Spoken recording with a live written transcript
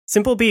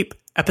Simple Beep,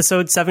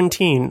 Episode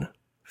 17,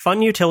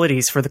 Fun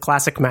Utilities for the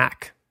Classic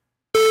Mac.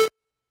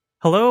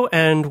 Hello,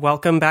 and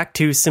welcome back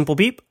to Simple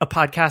Beep, a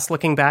podcast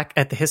looking back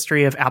at the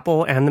history of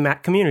Apple and the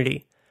Mac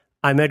community.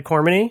 I'm Ed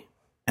Cormany.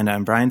 And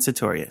I'm Brian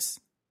Sartorius.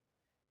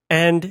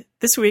 And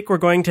this week we're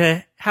going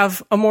to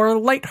have a more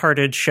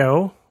lighthearted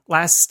show.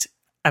 Last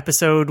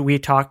episode we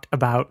talked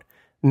about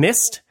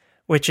Myst,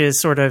 which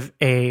is sort of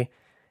a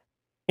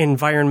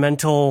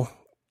environmental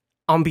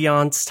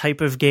ambiance type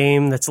of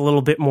game that's a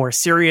little bit more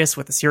serious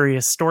with a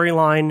serious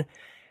storyline.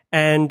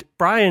 And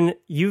Brian,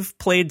 you've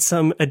played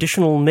some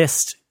additional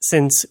Myst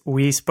since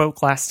we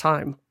spoke last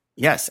time.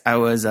 Yes, I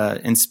was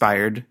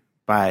inspired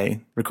by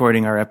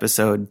recording our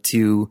episode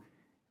to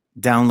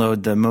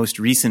download the most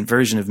recent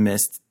version of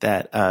Myst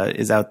that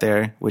is out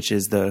there, which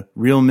is the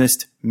Real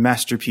Myst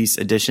Masterpiece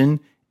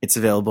Edition. It's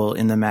available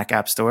in the Mac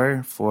App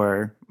Store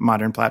for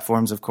modern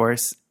platforms, of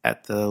course,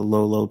 at the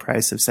low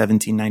price of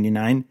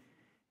 $17.99.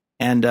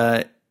 And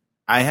I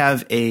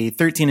have a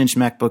 13-inch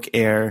MacBook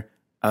Air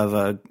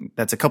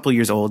that's a couple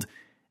years old,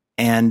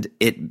 and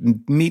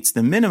it meets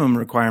the minimum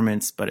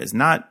requirements, but does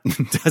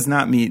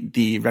not meet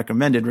the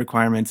recommended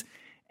requirements.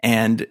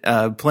 And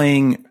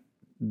playing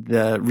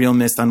the Real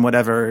Myst on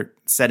whatever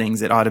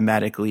settings it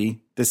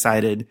automatically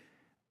decided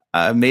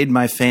made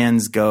my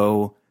fans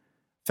go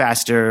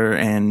faster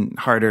and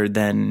harder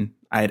than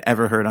I had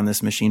ever heard on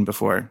this machine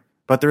before.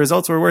 But the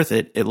results were worth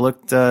it. It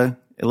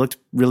looked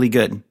really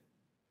good,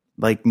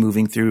 like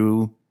moving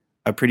through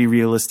a pretty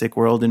realistic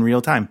world in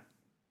real time.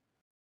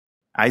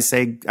 I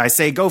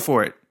say go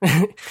for it.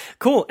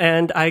 Cool.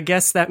 And I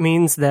guess that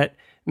means that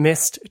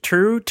Myst,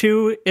 true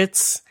to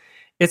its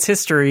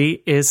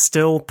history, is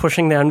still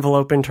pushing the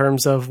envelope in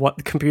terms of what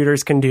the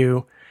computers can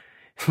do,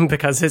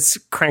 because it's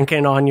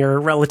cranking on your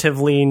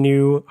relatively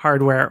new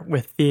hardware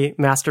with the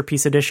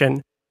Masterpiece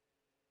Edition.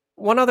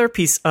 One other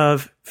piece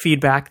of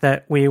feedback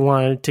that we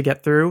wanted to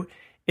get through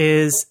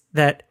is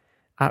that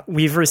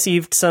we've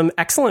received some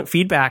excellent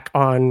feedback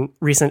on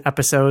recent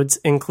episodes,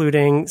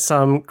 including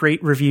some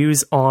great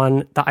reviews on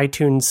the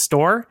iTunes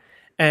Store.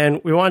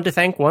 And we wanted to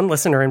thank one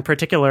listener in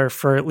particular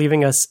for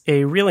leaving us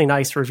a really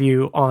nice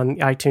review on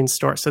the iTunes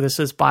Store. So this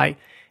is by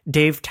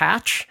Dave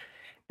Tatch.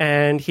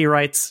 And he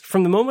writes,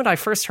 "From the moment I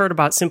first heard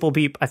about Simple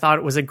Beep, I thought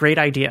it was a great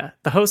idea.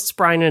 The hosts,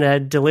 Brian and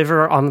Ed,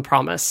 deliver on the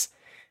promise.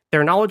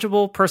 They're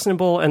knowledgeable,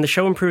 personable, and the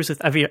show improves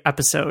with every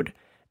episode.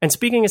 And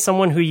speaking as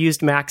someone who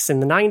used Macs in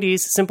the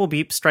 90s, Simple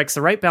Beep strikes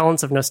the right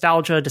balance of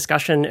nostalgia,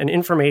 discussion, and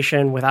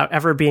information without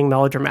ever being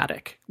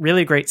melodramatic.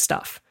 Really great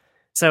stuff."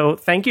 So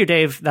thank you,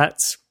 Dave.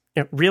 That's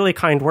really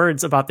kind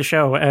words about the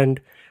show,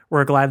 and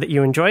we're glad that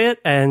you enjoy it,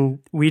 and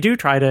we do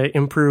try to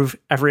improve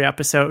every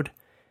episode.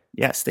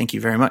 Yes, thank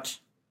you very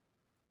much.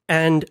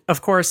 And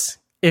of course,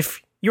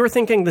 if you're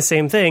thinking the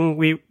same thing,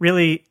 we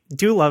really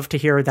do love to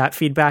hear that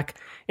feedback.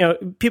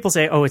 People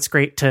say, oh, it's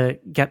great to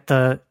get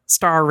the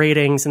star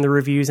ratings and the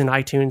reviews in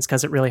iTunes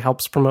because it really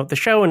helps promote the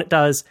show, and it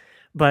does.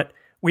 But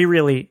we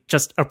really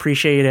just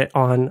appreciate it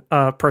on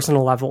a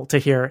personal level to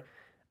hear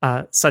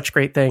such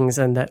great things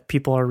and that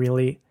people are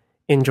really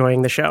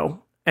enjoying the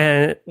show.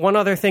 And one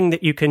other thing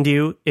that you can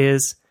do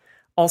is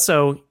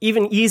also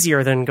even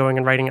easier than going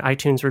and writing an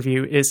iTunes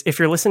review is if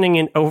you're listening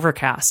in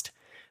Overcast.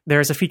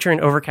 There's a feature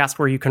in Overcast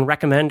where you can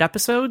recommend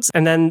episodes,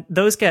 and then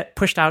those get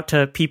pushed out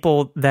to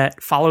people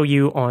that follow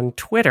you on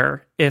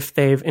Twitter if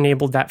they've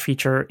enabled that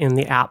feature in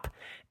the app.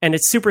 And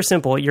it's super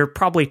simple. You're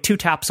probably 2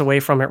 taps away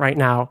from it right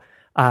now.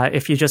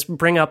 If you just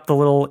bring up the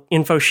little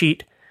info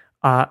sheet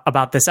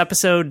about this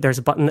episode, there's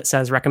a button that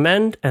says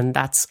recommend, and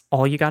that's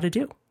all you got to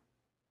do.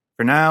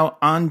 For now,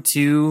 on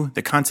to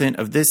the content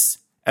of this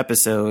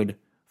episode,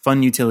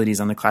 Fun Utilities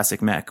on the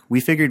Classic Mac.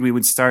 We figured we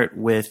would start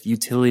with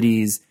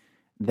utilities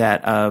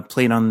that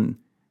played on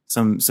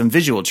some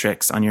visual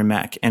tricks on your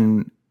Mac.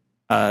 And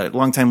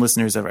longtime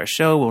listeners of our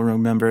show will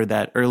remember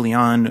that early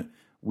on,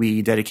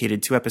 we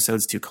dedicated 2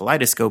 episodes to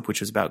Kaleidoscope,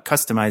 which was about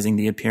customizing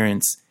the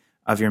appearance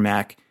of your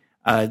Mac.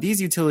 These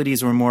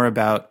utilities were more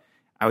about,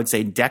 I would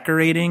say,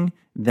 decorating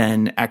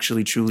than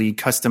actually truly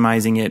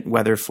customizing it,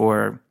 whether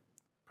for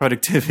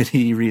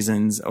productivity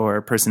reasons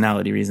or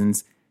personality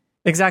reasons.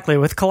 Exactly.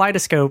 With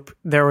Kaleidoscope,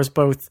 there was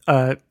both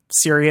a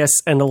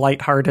serious and a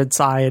lighthearted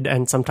side,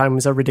 and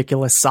sometimes a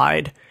ridiculous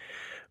side.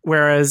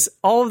 Whereas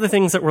all of the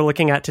things that we're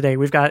looking at today,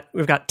 we've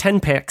got 10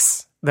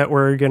 picks that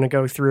we're going to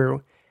go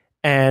through,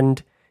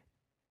 and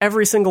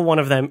every single one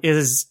of them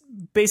is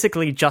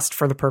basically just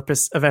for the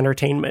purpose of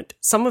entertainment.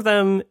 Some of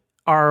them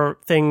are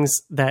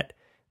things that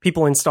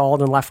people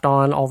installed and left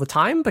on all the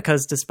time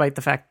because despite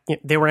the fact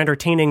they were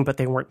entertaining, but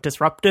they weren't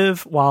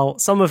disruptive, while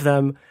some of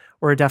them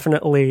were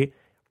definitely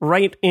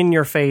right in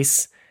your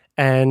face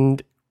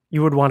and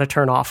you would want to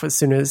turn off as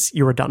soon as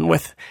you were done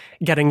with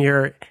getting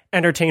your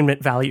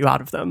entertainment value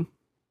out of them.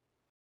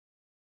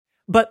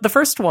 But the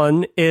first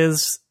one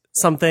is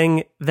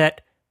something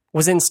that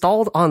was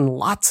installed on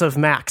lots of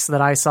Macs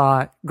that I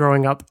saw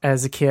growing up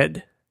as a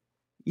kid.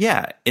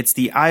 Yeah, it's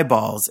the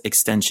Eyeballs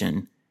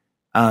extension.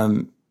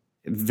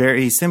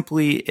 Very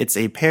simply, it's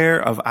a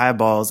pair of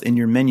eyeballs in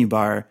your menu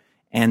bar,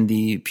 and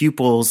the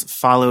pupils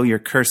follow your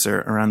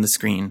cursor around the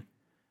screen.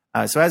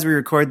 So as we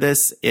record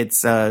this,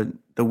 it's the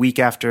week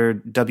after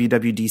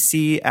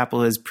WWDC.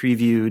 Apple has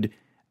previewed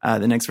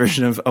the next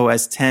version of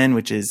OS X,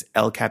 which is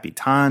El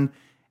Capitan.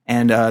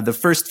 And the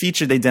first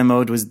feature they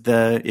demoed was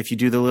if you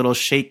do the little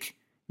shake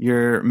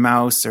your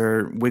mouse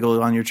or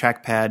wiggle on your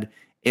trackpad,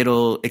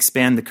 it'll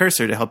expand the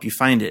cursor to help you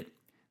find it.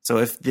 So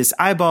if this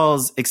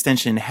eyeballs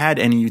extension had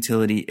any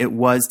utility, it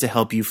was to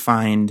help you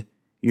find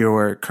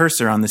your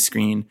cursor on the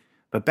screen.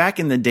 But back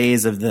in the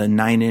days of the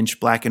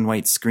 9-inch black and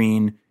white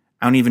screen,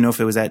 I don't even know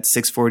if it was at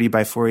 640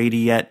 by 480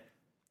 yet,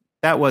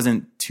 that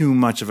wasn't too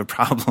much of a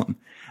problem.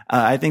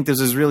 I think this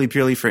was really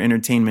purely for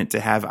entertainment to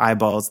have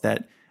eyeballs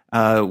that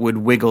would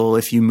wiggle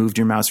if you moved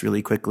your mouse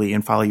really quickly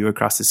and follow you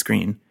across the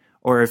screen.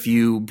 Or if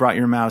you brought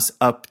your mouse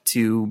up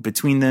to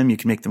between them, you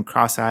can make them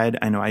cross-eyed.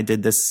 I know I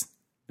did this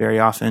very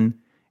often.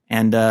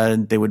 And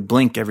they would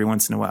blink every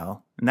once in a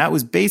while. And that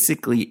was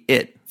basically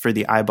it for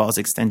the eyeballs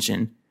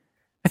extension.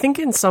 I think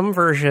in some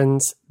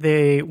versions,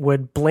 they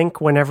would blink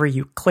whenever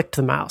you clicked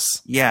the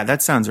mouse. Yeah,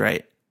 that sounds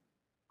right.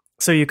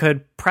 So you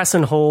could press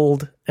and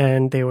hold,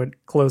 and they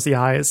would close the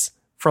eyes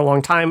for a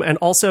long time. And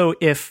also,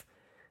 if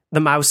the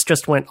mouse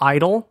just went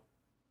idle,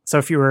 so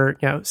if you were,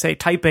 say,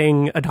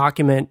 typing a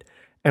document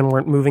and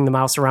weren't moving the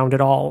mouse around at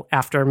all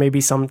after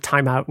maybe some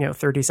timeout,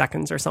 30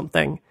 seconds or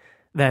something,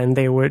 then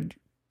they would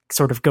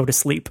sort of go to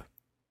sleep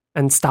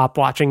and stop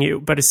watching you.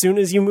 But as soon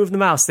as you move the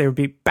mouse, they would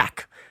be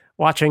back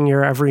watching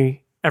your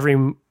every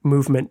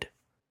movement.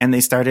 And they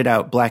started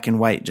out black and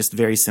white, just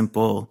very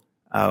simple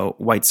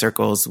white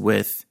circles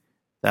with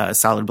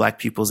solid black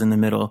pupils in the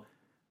middle.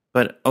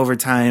 But over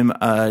time,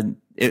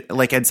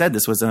 like Ed said,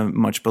 this was a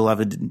much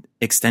beloved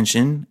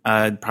extension,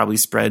 probably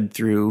spread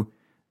through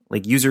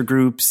like user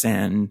groups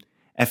and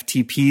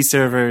FTP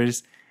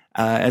servers,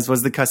 as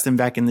was the custom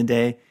back in the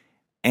day.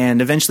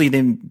 And eventually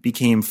they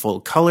became full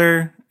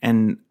color,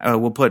 and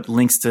we'll put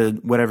links to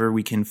whatever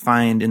we can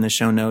find in the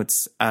show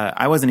notes.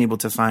 I wasn't able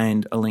to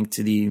find a link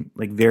to the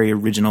very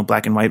original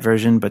black and white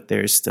version, but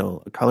there's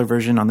still a color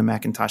version on the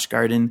Macintosh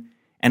Garden.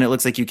 And it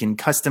looks like you can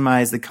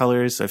customize the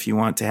colors. So if you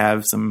want to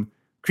have some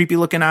creepy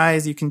looking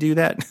eyes, you can do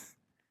that.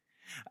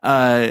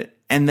 And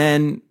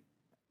then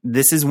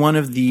this is one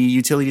of the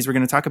utilities we're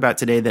going to talk about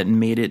today that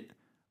made it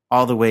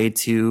all the way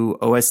to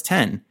OS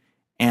X.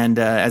 And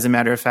as a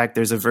matter of fact,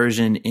 there's a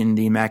version in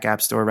the Mac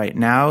App Store right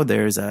now.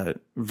 There's a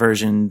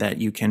version that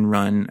you can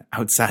run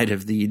outside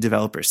of the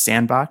developer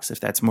sandbox,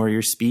 if that's more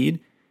your speed.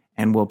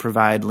 And we'll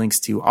provide links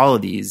to all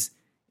of these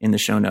in the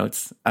show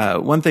notes.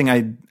 One thing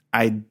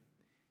I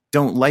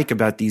don't like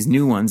about these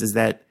new ones is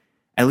that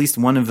at least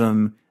one of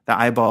them, the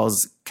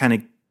eyeballs kind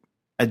of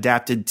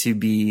adapted to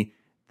be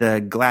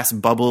the glass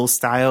bubble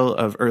style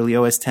of early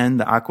OS X,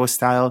 the Aqua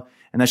style.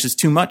 And that's just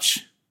too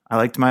much. I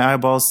liked my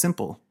eyeballs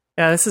simple.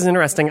 Yeah, this is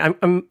interesting.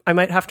 I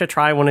might have to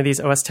try one of these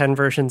OS X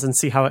versions and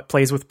see how it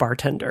plays with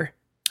Bartender.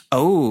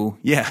 Oh,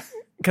 yeah.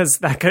 Because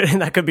that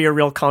could be a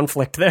real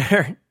conflict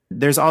there.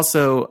 There's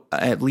also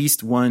at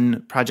least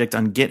one project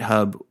on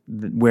GitHub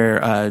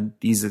where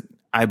these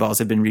eyeballs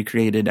have been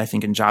recreated, I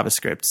think, in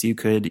JavaScript. So you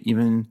could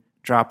even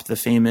drop the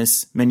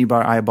famous menu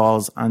bar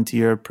eyeballs onto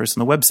your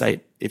personal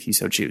website if you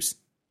so choose.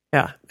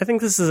 Yeah, I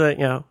think this is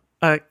a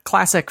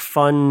classic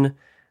fun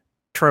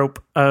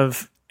trope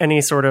of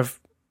any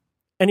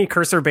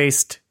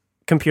cursor-based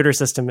computer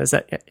system is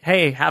that,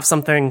 hey, have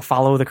something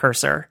follow the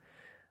cursor.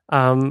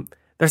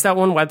 There's that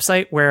one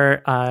website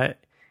where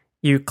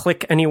you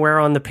click anywhere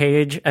on the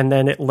page and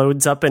then it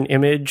loads up an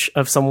image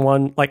of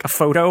someone, like a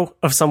photo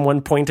of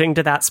someone pointing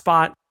to that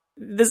spot.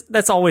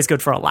 That's always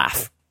good for a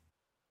laugh.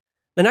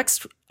 The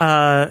next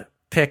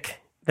pick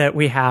that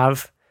we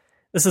have,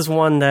 this is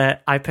one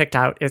that I picked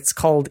out. It's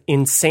called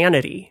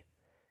Insanity.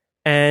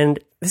 And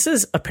this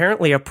is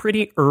apparently a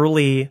pretty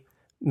early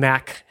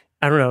Mac,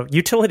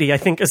 utility, I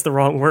think is the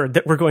wrong word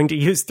that we're going to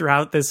use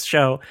throughout this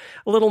show.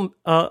 A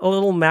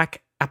little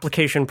Mac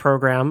application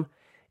program.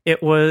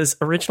 It was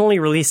originally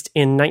released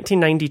in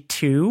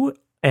 1992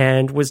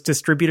 and was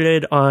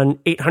distributed on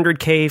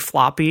 800K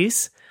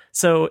floppies.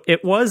 So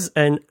it was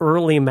an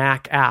early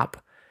Mac app.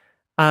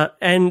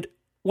 And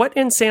what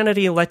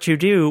Insanity let you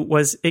do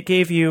was it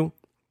gave you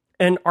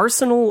an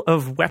arsenal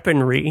of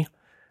weaponry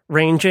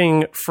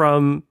ranging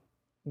from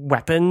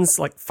weapons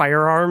like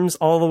firearms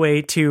all the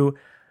way to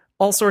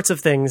all sorts of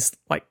things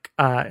like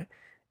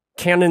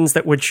cannons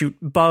that would shoot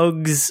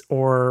bugs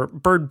or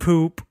bird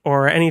poop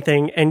or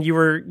anything. And you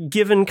were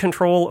given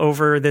control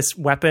over this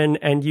weapon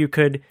and you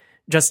could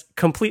just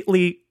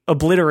completely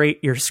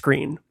obliterate your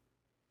screen.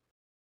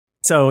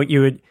 So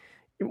you would,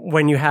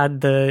 when you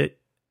had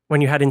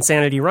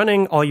Insanity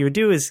running, all you would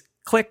do is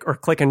click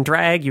and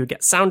drag. You would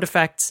get sound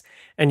effects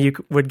and you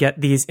would get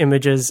these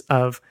images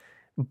of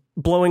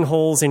blowing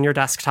holes in your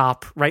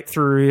desktop right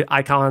through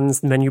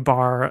icons, menu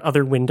bar,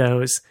 other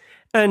windows.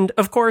 And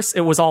of course,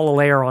 it was all a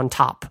layer on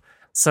top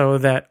so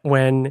that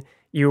when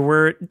you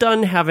were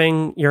done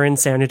having your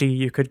Insanity,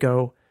 you could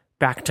go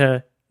back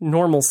to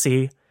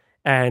normalcy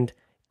and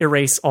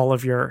erase all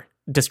of your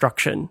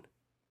destruction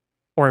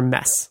or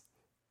mess.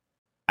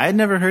 I had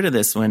never heard of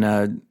this when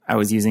I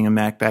was using a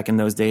Mac back in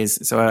those days.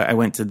 So I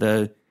went to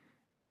the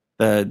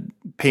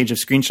page of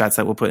screenshots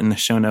that we'll put in the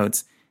show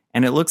notes.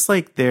 And it looks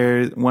like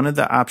one of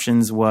the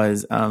options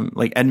was,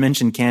 like Ed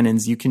mentioned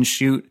cannons, you can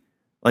shoot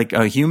like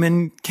a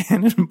human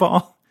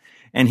cannonball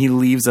and he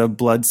leaves a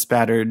blood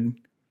spattered,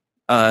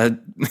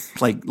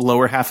 like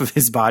lower half of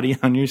his body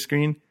on your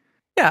screen.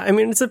 Yeah, I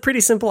mean, it's a pretty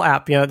simple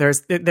app. You know,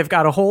 they've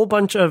got a whole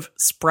bunch of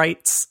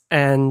sprites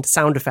and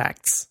sound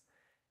effects,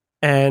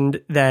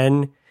 and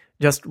then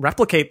just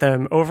replicate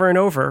them over and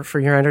over for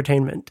your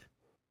entertainment.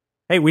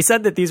 Hey, we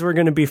said that these were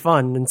going to be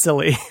fun and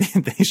silly.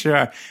 They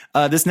sure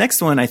are. This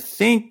next one, I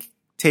think,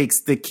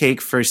 takes the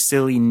cake for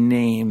silly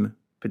name,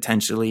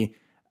 potentially.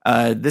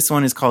 This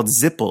one is called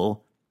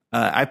Zipple.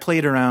 I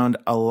played around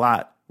a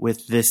lot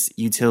with this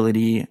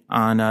utility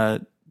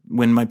on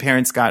when my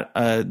parents got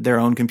their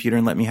own computer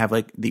and let me have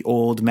like the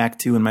old Mac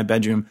 2 in my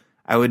bedroom.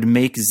 I would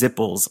make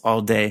Zipples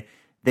all day.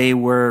 They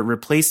were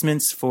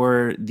replacements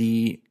for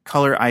the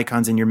color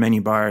icons in your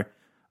menu bar.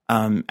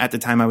 At the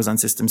time I was on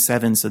System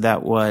 7, so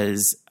that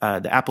was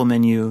the Apple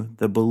menu,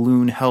 the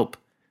Balloon Help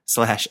 /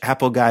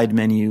 Apple Guide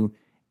menu,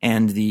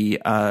 and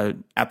the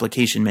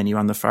application menu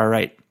on the far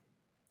right.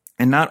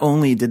 And not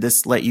only did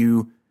this let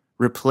you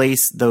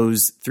replace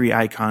those three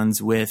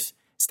icons with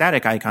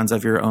static icons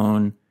of your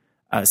own,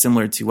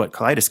 similar to what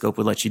Kaleidoscope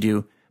would let you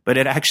do, but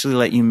it actually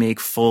let you make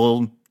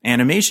full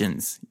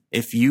animations.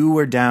 If you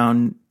were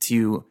down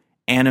to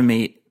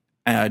animate,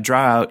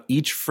 draw out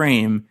each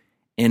frame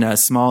in a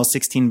small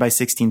 16 by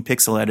 16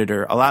 pixel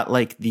editor, a lot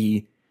like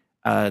the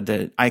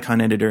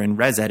icon editor in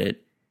ResEdit,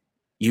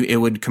 it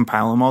would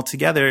compile them all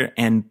together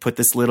and put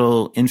this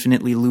little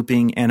infinitely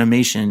looping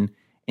animation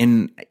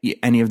in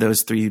any of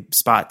those three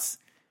spots.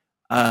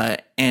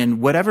 And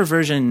whatever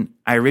version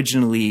I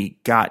originally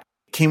got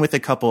came with a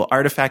couple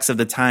artifacts of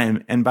the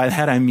time. And by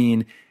that, I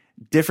mean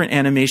different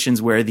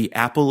animations where the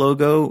Apple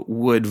logo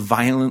would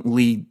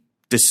violently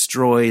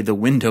destroy the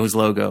Windows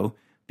logo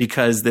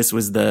because this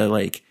was the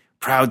like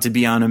proud to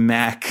be on a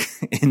Mac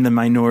in the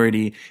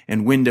minority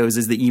and Windows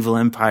is the evil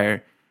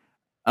empire.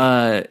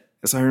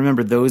 So I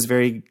remember those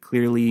very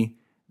clearly.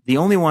 The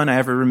only one I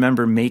ever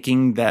remember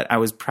making that I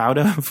was proud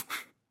of,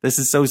 this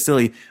is so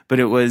silly, but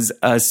it was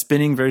a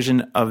spinning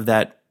version of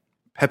that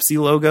Pepsi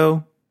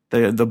logo,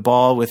 the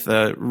ball with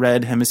a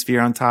red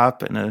hemisphere on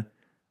top and a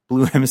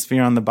blue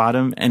hemisphere on the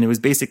bottom. And it was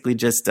basically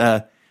just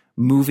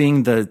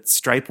moving the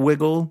stripe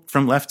wiggle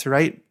from left to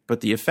right, but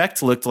the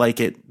effect looked like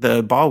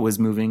the ball was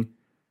moving.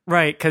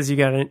 Right, because you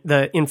got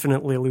the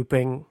infinitely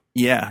looping,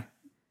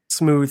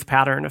 smooth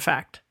pattern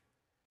effect.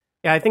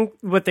 Yeah, I think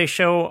what they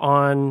show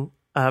on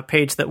a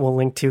page that we'll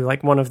link to,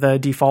 like one of the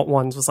default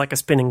ones was like a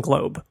spinning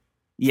globe.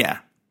 Yeah,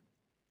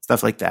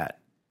 stuff like that.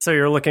 So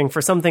you're looking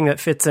for something that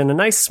fits in a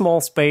nice small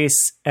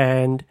space,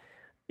 and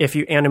if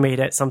you animate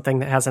it, something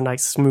that has a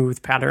nice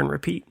smooth pattern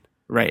repeat.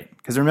 Right,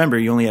 because remember,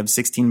 you only have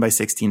 16 by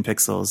 16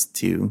 pixels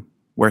to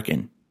work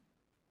in.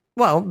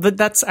 Well,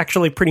 that's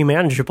actually pretty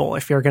manageable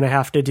if you're going to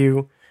have to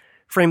do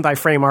frame by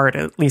frame art.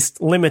 It at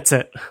least limits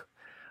it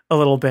a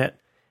little bit.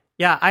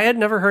 Yeah, I had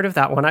never heard of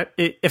that one.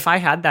 If I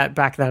had that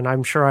back then,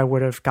 I'm sure I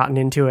would have gotten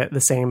into it the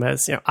same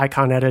as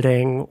icon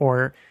editing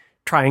or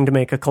trying to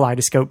make a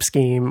kaleidoscope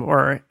scheme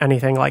or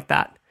anything like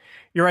that.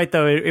 You're right,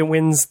 though. It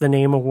wins the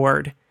name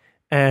award.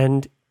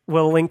 And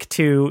we'll link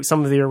to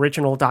some of the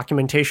original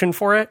documentation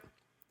for it,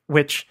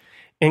 which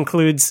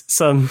includes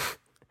some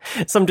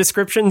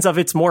descriptions of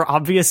its more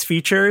obvious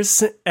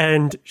features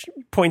and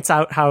points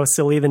out how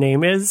silly the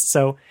name is.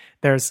 So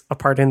there's a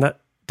part in the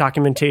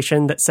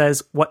documentation that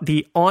says what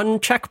the on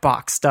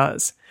checkbox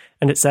does.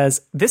 And it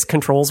says, this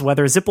controls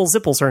whether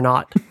zipples or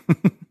not.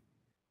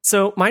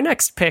 So my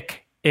next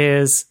pick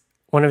is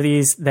one of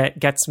these that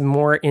gets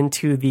more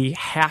into the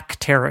hack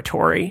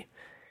territory.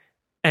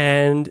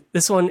 And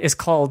this one is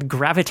called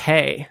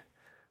Gravité,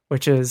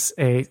 which is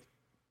a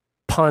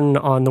pun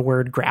on the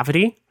word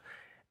gravity.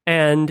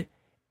 And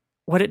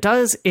what it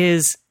does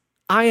is,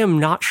 I am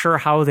not sure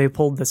how they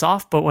pulled this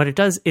off, but what it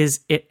does is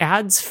it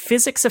adds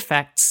physics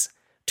effects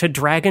to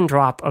drag and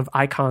drop of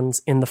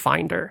icons in the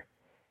Finder.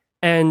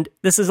 And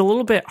this is a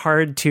little bit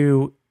hard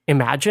to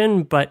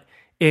imagine, but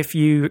if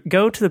you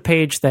go to the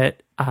page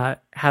that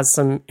has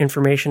some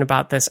information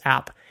about this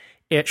app,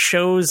 it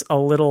shows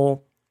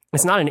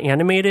it's not an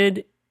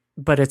animated,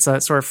 but it's a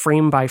sort of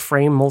frame by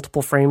frame,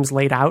 multiple frames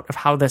laid out of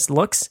how this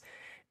looks.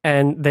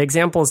 And the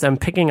example is them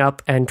picking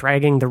up and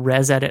dragging the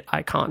ResEdit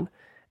icon.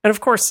 And of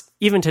course,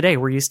 even today,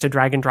 we're used to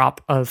drag and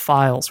drop of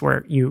files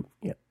where you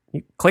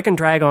click and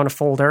drag on a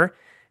folder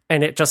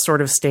and it just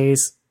sort of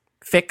stays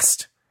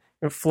fixed,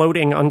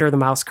 floating under the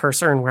mouse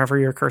cursor, and wherever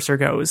your cursor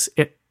goes,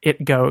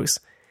 it goes.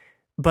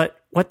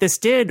 But what this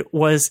did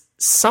was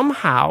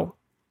somehow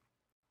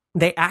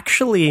they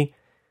actually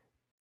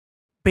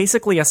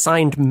basically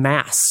assigned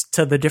mass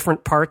to the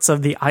different parts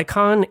of the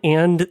icon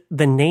and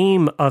the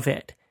name of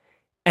it,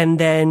 and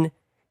then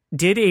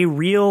did a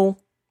real,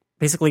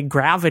 basically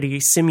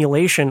gravity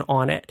simulation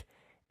on it.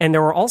 And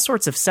there were all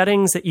sorts of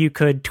settings that you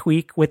could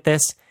tweak with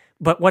this.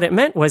 But what it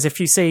meant was if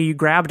you say you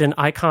grabbed an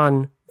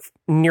icon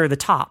near the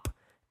top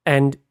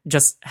and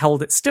just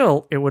held it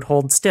still, it would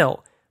hold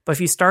still. But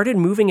if you started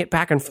moving it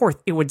back and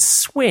forth, it would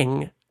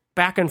swing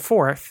back and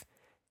forth,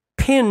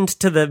 pinned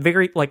to the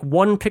very,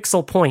 1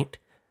 pixel point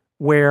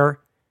where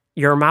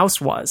your mouse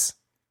was.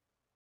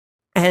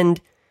 And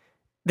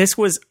this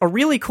was a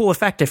really cool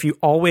effect if you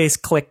always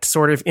clicked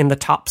sort of in the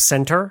top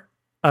center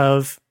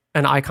of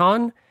an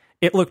icon.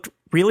 It looked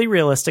really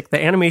realistic.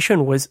 The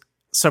animation was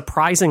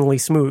surprisingly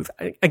smooth.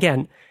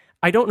 Again,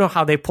 I don't know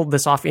how they pulled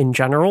this off in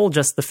general,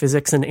 just the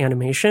physics and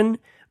animation,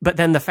 but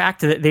then the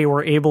fact that they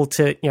were able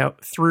to,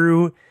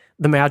 through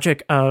the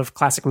magic of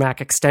classic Mac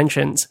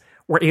extensions,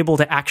 were able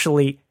to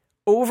actually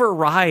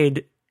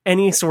override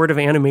any sort of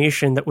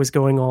animation that was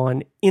going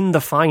on in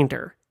the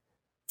Finder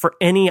for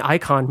any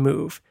icon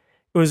move.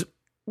 It was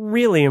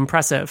really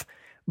impressive,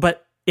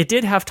 but it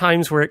did have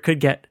times where it could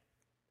get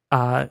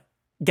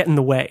in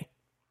the way.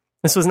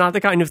 This was not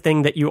the kind of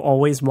thing that you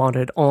always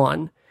wanted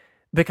on,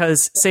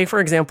 because say, for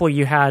example,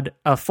 you had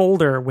a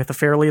folder with a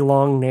fairly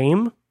long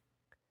name,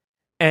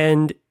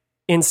 and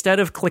instead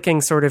of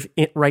clicking sort of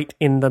right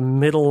in the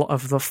middle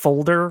of the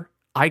folder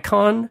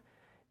icon,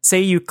 say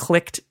you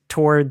clicked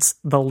towards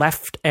the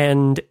left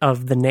end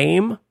of the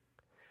name,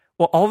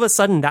 well, all of a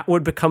sudden that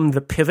would become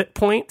the pivot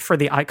point for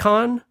the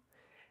icon,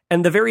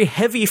 and the very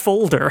heavy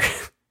folder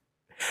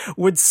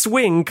would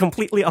swing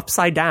completely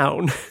upside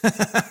down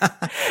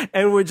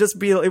and would just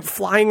be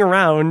flying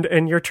around,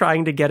 and you're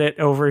trying to get it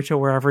over to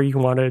wherever you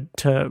wanted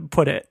to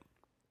put it.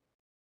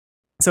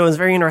 So it was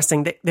very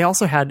interesting. They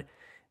also had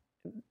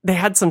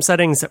some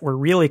settings that were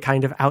really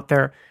kind of out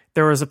there.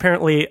 There was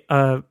apparently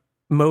a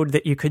mode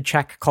that you could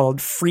check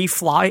called free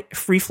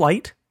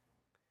flight.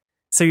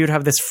 So you'd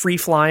have this free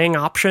flying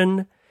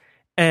option.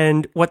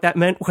 And what that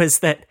meant was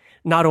that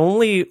not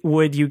only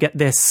would you get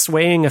this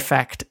swaying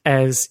effect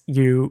as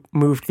you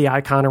moved the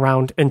icon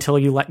around until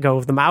you let go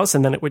of the mouse,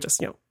 and then it would just,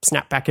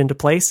 snap back into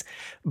place.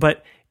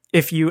 But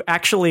if you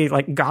actually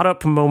got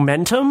up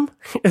momentum,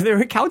 they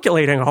were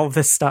calculating all of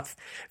this stuff.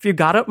 If you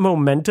got up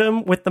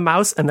momentum with the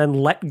mouse and then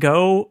let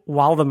go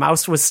while the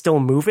mouse was still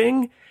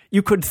moving,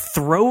 you could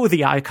throw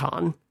the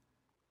icon.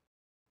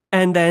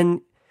 And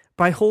then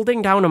by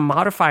holding down a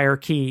modifier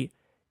key,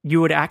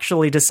 you would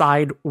actually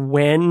decide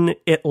when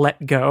it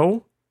let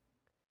go.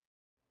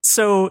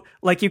 So,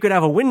 you could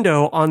have a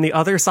window on the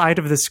other side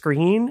of the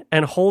screen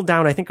and hold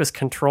down, I think it was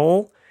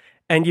Control,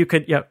 and you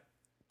could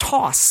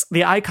toss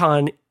the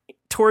icon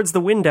towards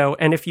the window,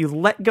 and if you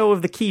let go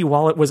of the key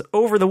while it was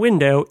over the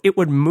window, it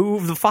would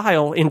move the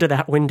file into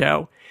that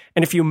window.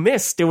 And if you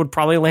missed, it would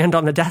probably land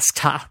on the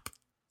desktop.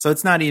 So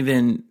it's not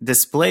even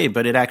display,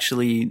 but it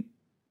actually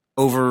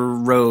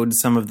overrode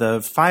some of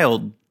the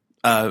file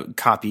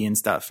copy and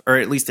stuff, or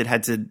at least it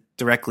had to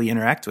directly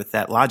interact with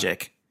that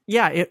logic.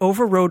 Yeah, it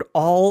overrode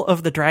all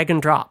of the drag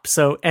and drop.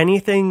 So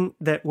anything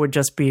that would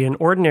just be an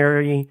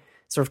ordinary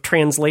sort of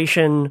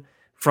translation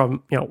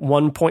from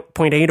one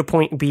point A to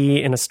point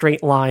B in a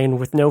straight line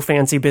with no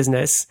fancy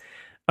business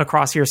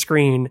across your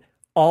screen,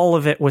 all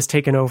of it was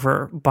taken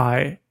over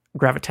by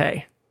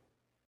Gravité.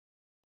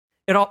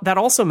 That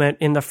also meant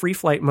in the free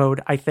flight mode,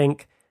 I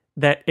think,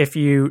 that if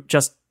you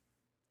just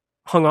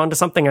hung on to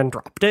something and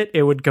dropped it,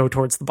 it would go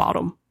towards the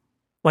bottom.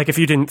 If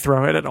you didn't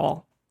throw it at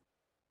all.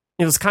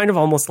 It was kind of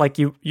almost like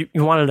you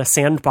wanted a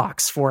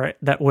sandbox for it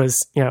that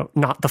was,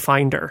 not the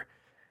Finder,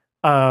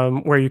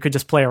 where you could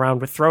just play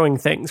around with throwing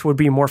things would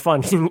be more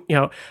fun.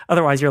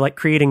 Otherwise you're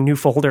creating new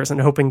folders and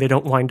hoping they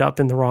don't wind up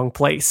in the wrong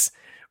place,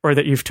 or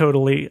that you've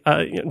totally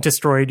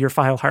destroyed your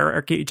file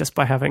hierarchy just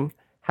by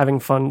having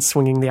fun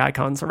swinging the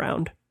icons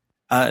around.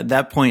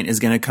 That point is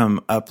going to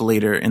come up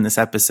later in this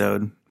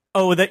episode.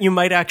 Oh, that you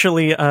might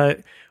actually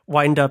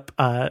wind up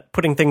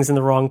putting things in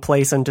the wrong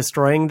place and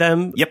destroying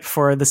them. Yep.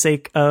 For the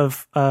sake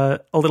of a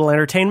little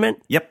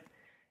entertainment. Yep.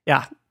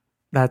 Yeah,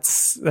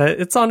 that's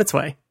it's on its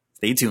way.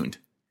 Stay tuned.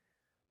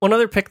 One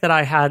other pick that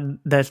I had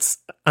that's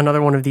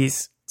another one of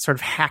these sort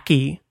of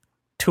hacky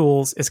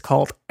tools is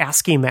called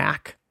ASCII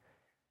Mac.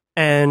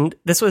 And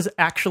this was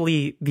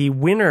actually the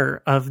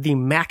winner of the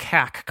Mac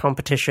Hack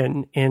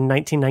competition in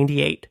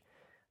 1998.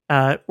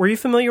 Were you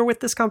familiar with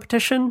this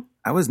competition?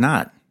 I was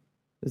not.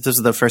 This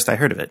was the first I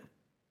heard of it.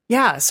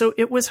 Yeah, so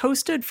it was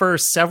hosted for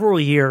several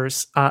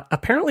years.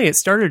 Apparently it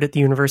started at the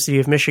University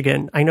of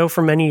Michigan. I know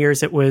for many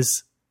years it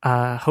was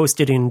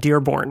hosted in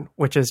Dearborn,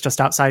 which is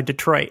just outside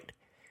Detroit.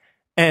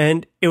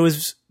 And it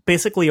was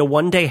basically a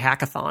one-day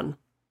hackathon.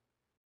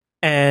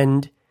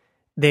 And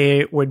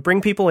they would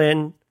bring people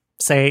in,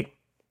 say,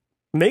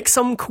 make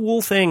some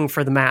cool thing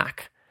for the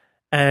Mac.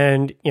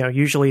 And,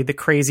 usually the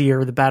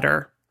crazier, the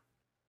better.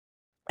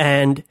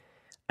 And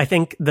I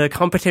think the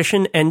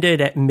competition ended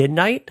at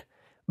midnight,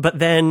 but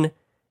then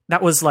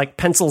that was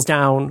pencils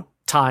down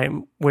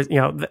time. Was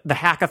the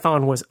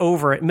hackathon was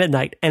over at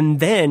midnight, and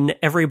then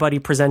everybody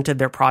presented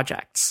their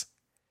projects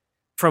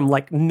from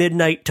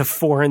midnight to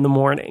 4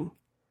 a.m.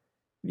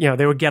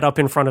 They would get up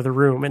in front of the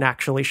room and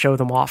actually show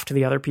them off to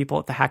the other people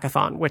at the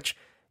hackathon, which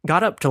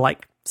got up to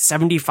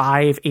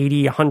 75,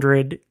 80,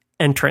 100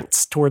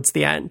 entrants towards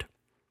the end.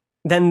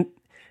 Then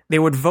they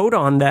would vote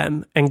on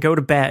them and go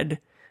to bed.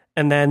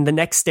 And then the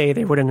next day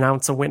they would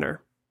announce a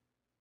winner.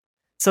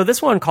 So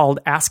this one called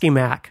ASCII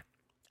Mac,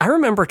 I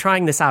remember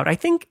trying this out. I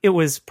think it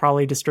was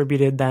probably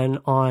distributed then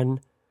on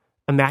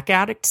a Mac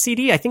Addict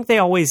CD. I think they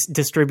always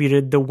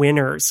distributed the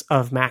winners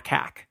of Mac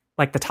Hack,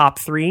 like the top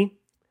 3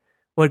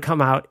 would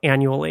come out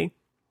annually.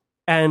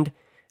 And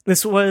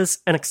this was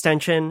an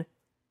extension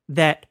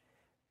that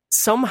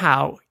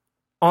somehow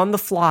on the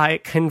fly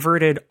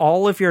converted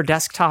all of your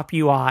desktop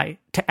UI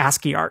to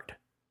ASCII art.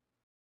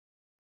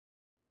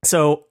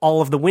 So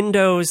all of the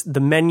windows, the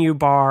menu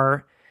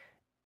bar,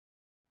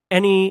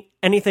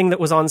 anything that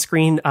was on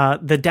screen,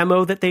 the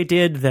demo that they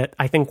did that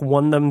I think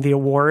won them the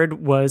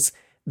award was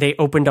they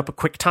opened up a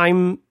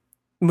QuickTime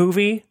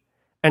movie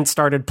and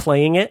started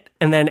playing it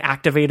and then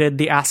activated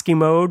the ASCII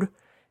mode,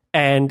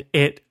 and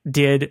it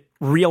did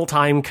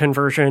real-time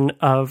conversion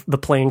of the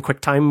playing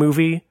QuickTime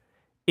movie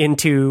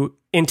into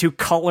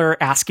color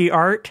ASCII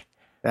art.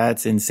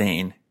 That's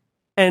insane.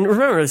 And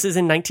remember, this is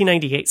in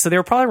 1998, so they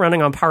were probably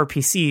running on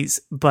PowerPCs,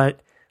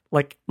 but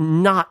like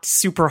not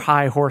super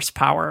high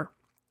horsepower.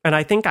 And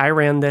I think I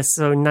ran this,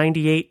 so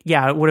 98,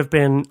 yeah, it would have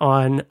been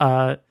on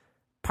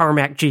Power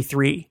Mac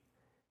G3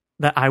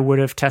 that I would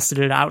have tested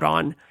it out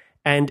on.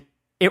 And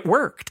it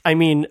worked. I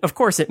mean, of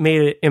course, it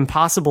made it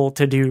impossible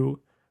to do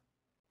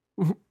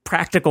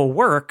practical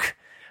work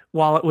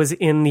while it was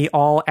in the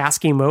all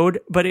ASCII mode,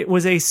 but it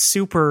was a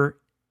super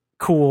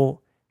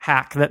cool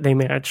hack that they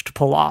managed to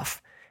pull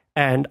off.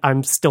 And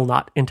I'm still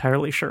not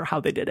entirely sure how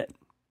they did it.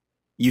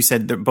 You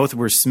said that both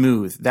were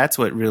smooth. That's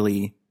what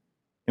really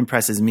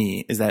impresses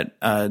me, is that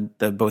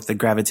both the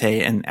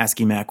Gravite and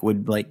ASCII Mac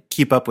would like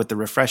keep up with the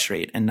refresh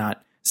rate and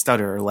not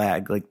stutter or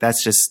lag. Like,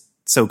 that's just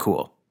so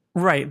cool.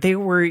 Right. They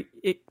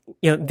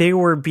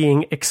were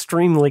being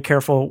extremely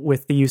careful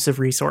with the use of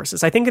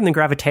resources. I think in the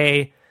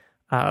Gravite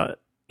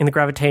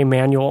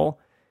manual,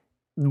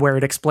 where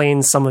it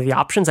explains some of the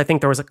options, I think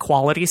there was a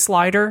quality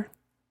slider.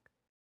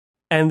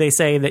 And they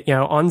say that,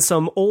 on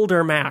some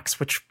older Macs,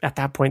 which at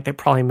that point they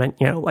probably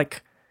meant,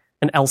 like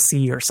an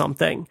LC or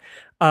something,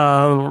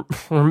 or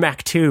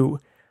Mac 2,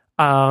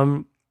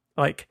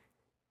 like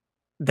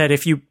that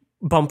if you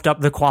bumped up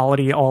the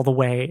quality all the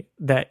way,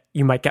 that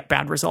you might get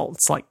bad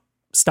results, like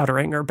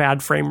stuttering or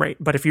bad frame rate.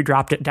 But if you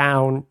dropped it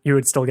down, you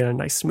would still get a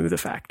nice smooth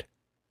effect.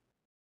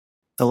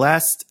 The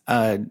last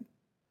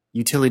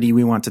utility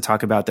we want to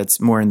talk about that's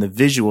more in the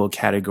visual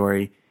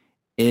category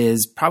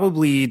is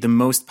probably the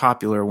most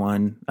popular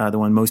one, the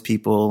one most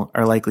people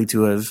are likely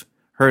to have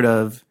heard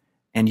of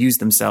and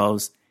used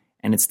themselves,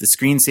 and it's the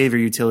screensaver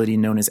utility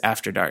known as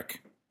After Dark.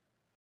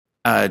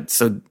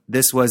 So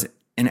this was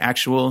an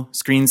actual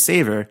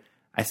screensaver.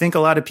 I think a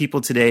lot of people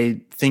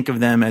today think of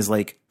them as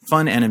like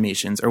fun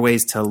animations or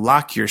ways to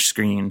lock your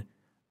screen,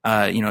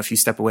 if you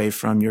step away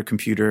from your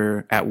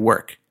computer at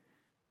work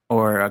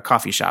or a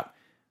coffee shop.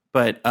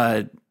 But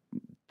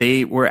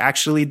they were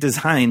actually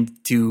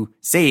designed to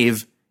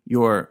save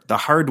the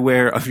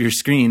hardware of your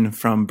screen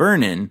from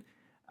burn-in,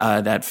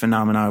 that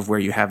phenomena of where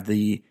you have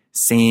the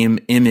same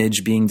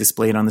image being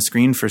displayed on the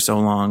screen for so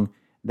long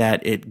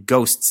that it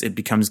ghosts. It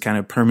becomes kind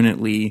of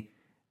permanently,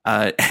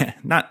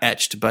 not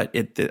etched, but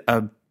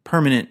a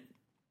permanent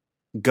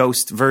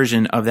ghost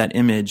version of that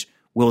image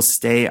will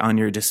stay on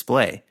your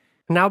display.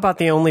 Now about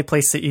the only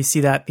place that you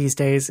see that these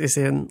days is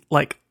in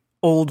like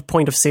old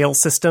point of sale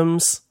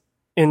systems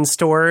in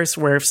stores,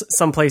 where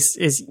someplace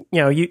is,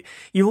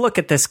 you look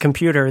at this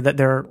computer that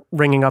they're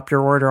ringing up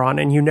your order on,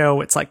 and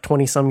it's like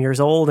 20 some years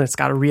old and it's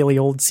got a really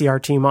old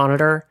CRT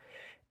monitor.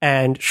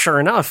 And sure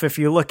enough, if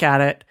you look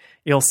at it,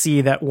 you'll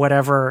see that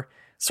whatever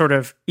sort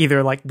of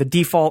either like the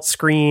default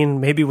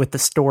screen, maybe with the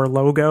store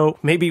logo,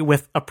 maybe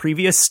with a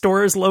previous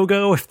store's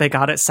logo, if they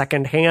got it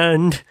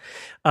secondhand,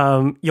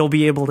 you'll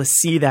be able to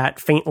see that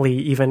faintly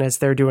even as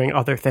they're doing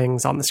other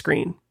things on the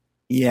screen.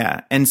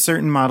 Yeah, and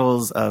certain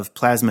models of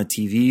plasma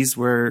TVs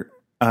were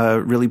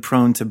really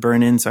prone to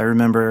burn-in. So I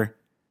remember,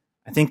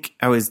 I think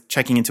I was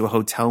checking into a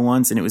hotel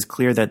once, and it was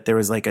clear that there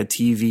was like a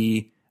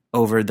TV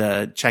over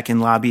the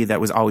check-in lobby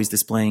that was always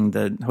displaying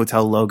the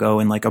hotel logo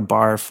and like a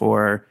bar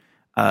for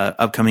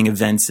upcoming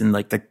events in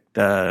like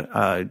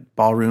the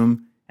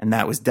ballroom. And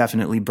that was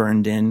definitely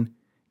burned in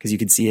because you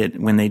could see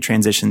it when they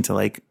transitioned to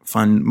like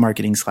fun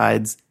marketing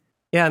slides.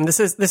 Yeah, and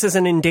this is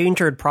an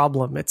endangered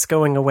problem. It's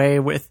going away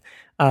with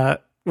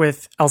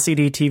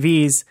LCD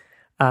TVs,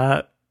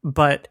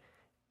 but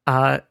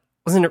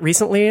wasn't it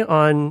recently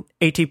on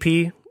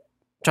ATP?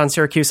 John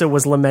Siracusa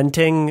was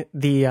lamenting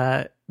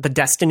the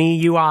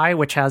Destiny UI,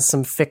 which has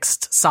some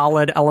fixed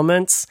solid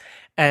elements,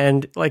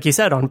 and like you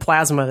said, on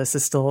Plasma, this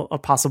is still a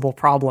possible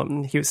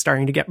problem. He was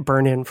starting to get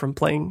burn-in from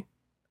playing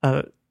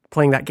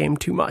that game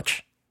too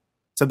much.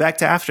 So back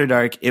to After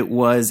Dark, it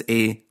was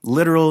a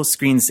literal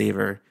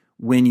screensaver.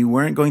 When you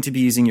weren't going to be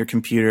using your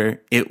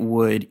computer, it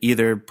would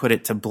either put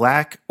it to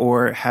black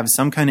or have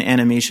some kind of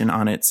animation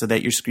on it so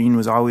that your screen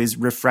was always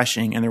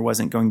refreshing and there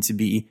wasn't going to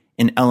be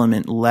an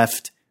element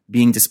left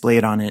being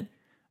displayed on it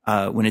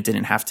when it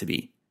didn't have to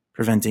be,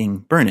 preventing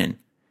burn-in.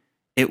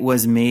 It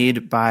was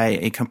made by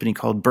a company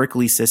called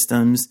Berkeley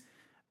Systems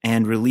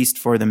and released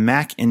for the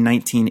Mac in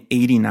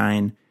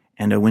 1989.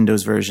 and a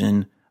Windows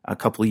version a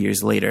couple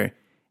years later.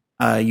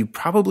 You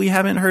probably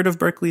haven't heard of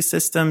Berkeley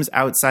Systems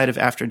outside of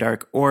After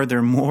Dark or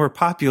their more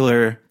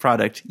popular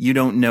product, You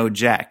Don't Know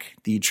Jack,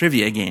 the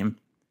trivia game,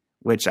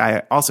 which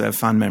I also have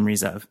fond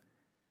memories of.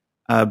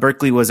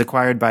 Berkeley was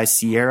acquired by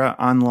Sierra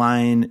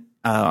Online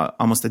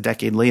almost a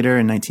decade later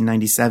in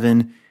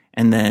 1997.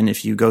 And then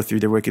if you go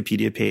through their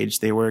Wikipedia page,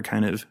 they were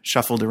kind of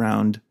shuffled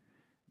around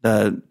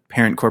the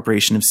parent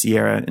corporation of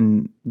Sierra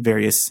in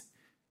various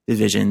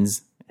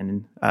divisions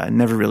and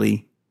never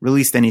really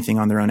released anything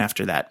on their own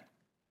after that.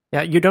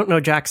 Yeah, You Don't Know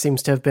Jack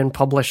seems to have been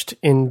published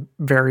in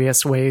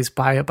various ways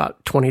by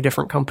about 20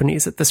 different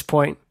companies at this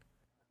point.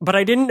 But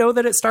I didn't know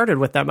that it started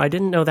with them. I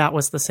didn't know that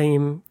was the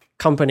same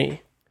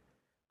company.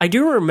 I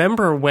do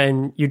remember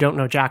when You Don't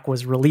Know Jack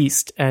was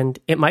released, and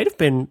it might have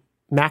been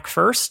Mac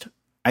first.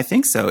 I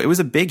think so. It was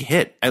a big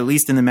hit, at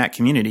least in the Mac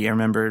community. I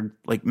remember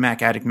like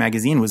Mac Addict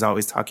magazine was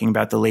always talking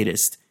about the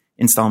latest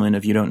installment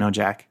of You Don't Know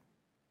Jack.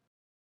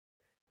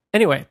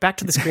 Anyway, back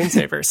to the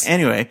screensavers.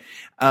 Anyway,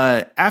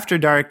 After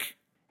Dark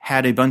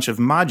had a bunch of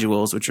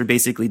modules, which were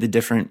basically the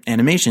different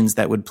animations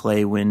that would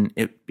play when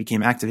it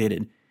became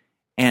activated.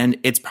 And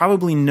it's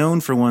probably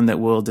known for one that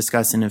we'll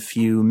discuss in a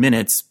few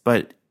minutes,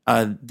 but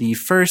the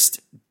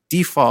first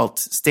default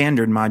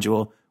standard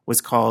module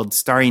was called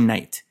Starry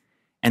Night.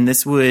 And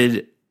this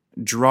would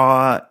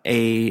draw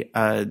a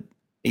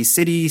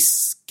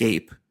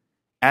cityscape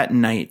at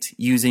night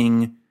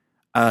using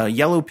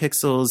yellow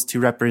pixels to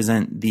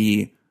represent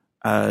the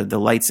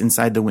lights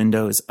inside the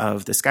windows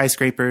of the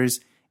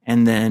skyscrapers,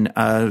 and then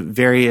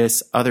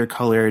various other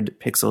colored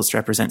pixels to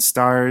represent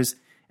stars.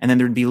 And then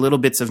there'd be little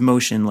bits of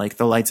motion, like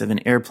the lights of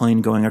an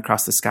airplane going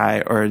across the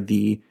sky or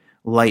the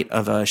light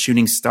of a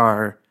shooting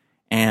star.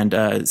 And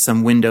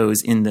some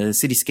windows in the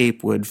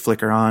cityscape would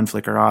flicker on,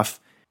 flicker off.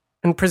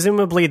 And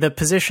presumably the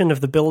position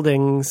of the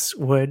buildings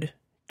would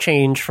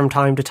change from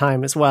time to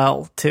time as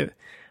well to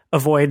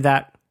avoid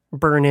that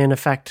burn-in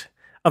effect.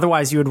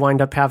 Otherwise, you would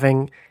wind up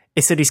having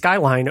a city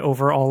skyline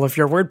over all of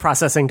your word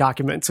processing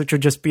documents, which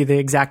would just be the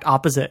exact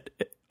opposite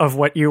of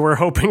what you were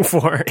hoping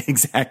for.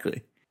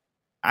 Exactly.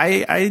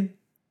 I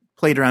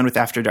played around with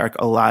After Dark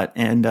a lot,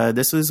 and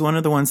this was one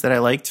of the ones that I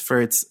liked for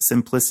its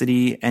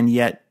simplicity, and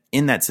yet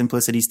in that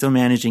simplicity still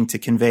managing to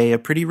convey a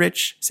pretty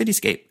rich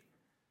cityscape.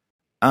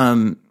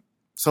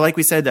 So like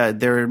we said,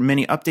 there are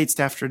many updates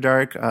to After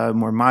Dark,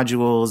 more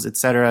modules,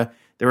 etc.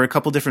 There were a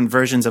couple different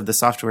versions of the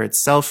software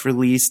itself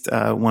released.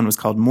 One was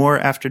called More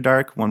After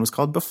Dark. One was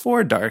called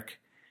Before Dark.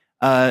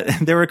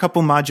 There were a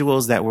couple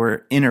modules that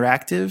were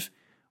interactive,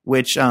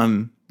 which,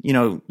 the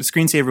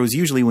screensaver was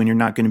usually when you're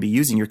not going to be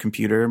using your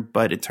computer.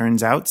 But it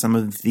turns out some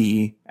of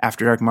the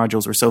After Dark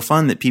modules were so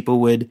fun that people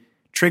would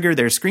trigger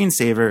their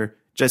screensaver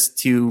just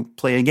to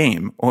play a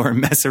game or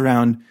mess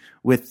around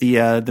with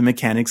the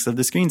mechanics of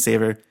the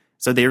screensaver.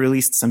 So they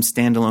released some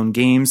standalone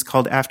games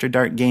called After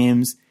Dark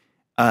games.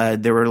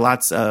 There were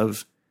lots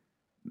of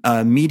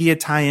media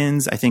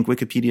tie-ins. I think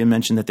Wikipedia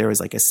mentioned that there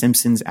was like a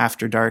Simpsons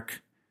After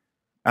Dark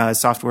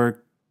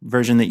software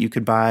version that you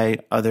could buy.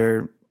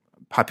 Other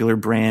popular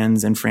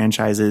brands and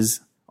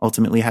franchises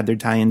ultimately had their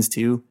tie-ins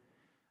too.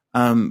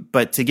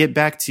 But to get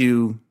back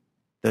to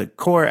the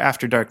core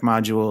After Dark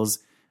modules,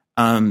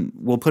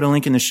 we'll put a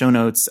link in the show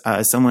notes.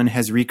 Someone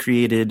has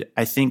recreated,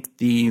 I think,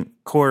 the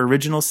core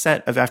original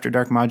set of After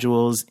Dark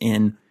modules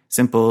in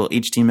simple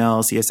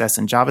HTML, CSS,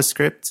 and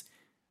JavaScript,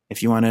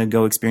 if you want to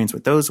go experience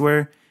what those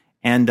were.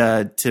 And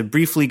to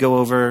briefly go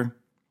over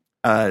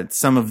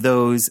some of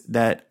those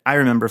that I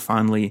remember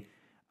fondly,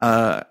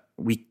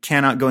 we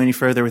cannot go any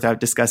further without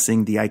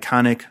discussing the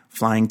iconic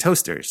flying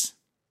toasters.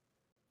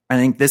 I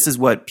think this is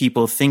what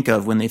people think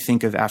of when they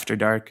think of After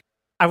Dark.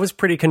 I was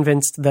pretty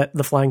convinced that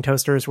the flying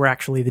toasters were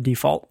actually the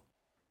default.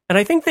 And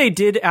I think they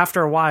did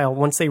after a while,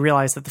 once they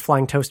realized that the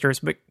flying toasters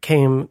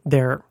became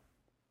their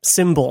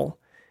symbol.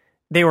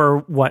 They were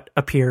what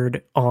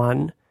appeared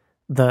on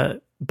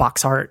the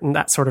box art and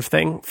that sort of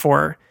thing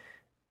for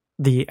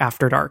the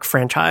After Dark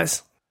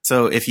franchise.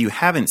 So if you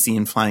haven't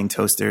seen flying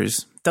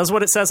toasters... Does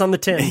what it says on the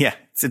tin. Yeah,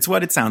 it's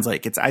what it sounds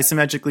like. It's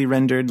isometrically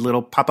rendered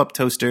little pop-up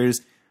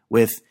toasters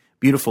with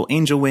beautiful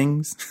angel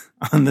wings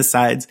on the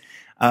sides.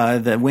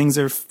 The wings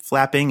are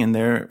flapping and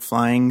they're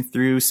flying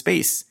through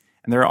space.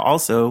 And there are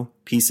also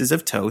pieces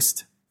of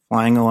toast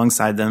flying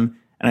alongside them.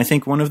 And I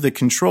think one of the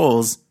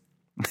controls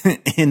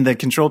in the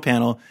control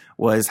panel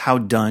was how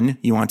done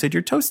you wanted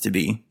your toast to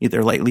be,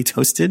 either lightly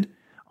toasted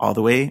all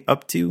the way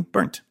up to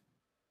burnt.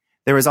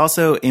 There was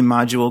also a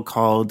module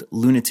called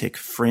Lunatic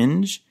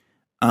Fringe.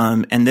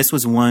 And this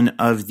was one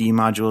of the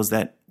modules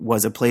that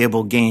was a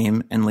playable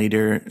game and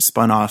later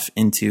spun off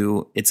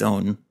into its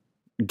own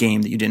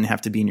game that you didn't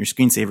have to be in your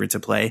screensaver to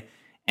play.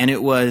 And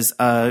it was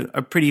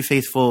a pretty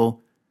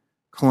faithful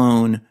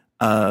clone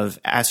of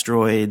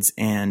Asteroids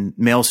and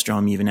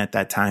Maelstrom, even at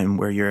that time,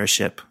 where you're a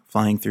ship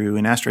flying through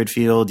an asteroid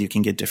field. You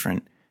can get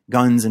different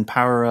guns and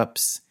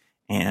power-ups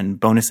and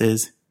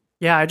bonuses.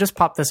 Yeah, I just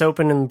popped this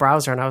open in the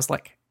browser and I was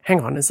like, hang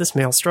on, is this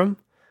Maelstrom?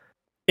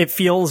 It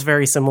feels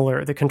very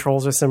similar. The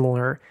controls are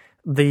similar.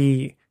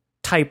 The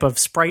type of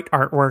sprite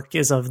artwork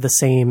is of the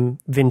same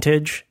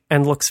vintage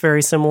and looks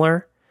very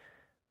similar,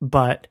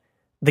 but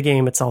the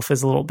game itself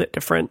is a little bit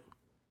different.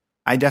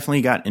 I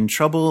definitely got in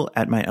trouble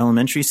at my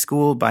elementary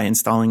school by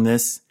installing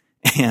this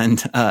and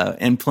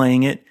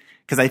playing it,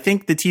 because I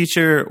think the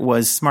teacher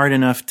was smart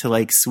enough to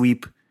like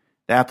sweep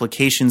the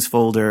applications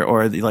folder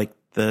or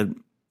the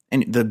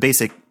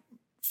basic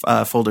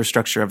folder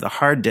structure of the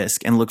hard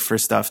disk and look for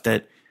stuff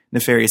that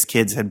nefarious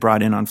kids had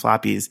brought in on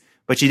floppies.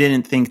 But she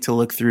didn't think to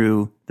look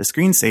through the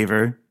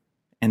screensaver.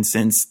 And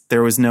since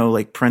there was no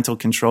like parental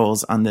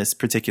controls on this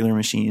particular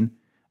machine,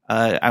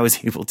 I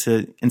was able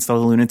to install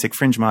the Lunatic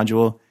Fringe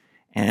module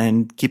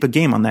and keep a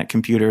game on that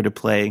computer to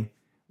play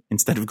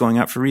instead of going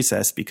out for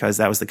recess, because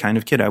that was the kind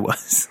of kid I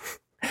was.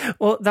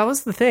 Well, that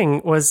was the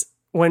thing, was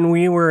when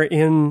we were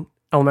in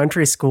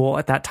elementary school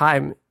at that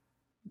time,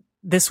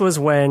 this was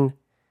when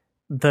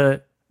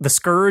the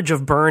scourge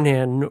of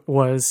burn-in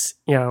was,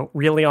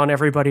 really on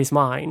everybody's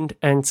mind.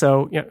 And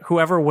so,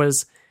 whoever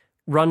was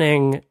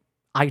running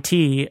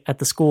IT at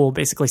the school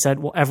basically said,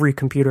 well, every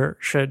computer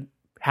should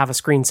have a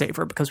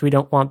screensaver because we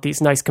don't want these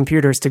nice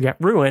computers to get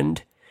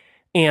ruined.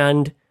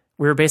 And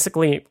we were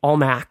basically all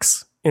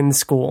Macs in the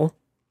school.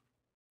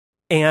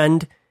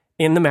 And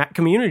in the Mac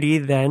community,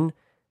 then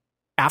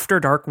After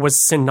Dark was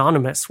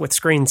synonymous with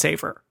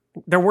screensaver.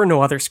 There were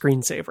no other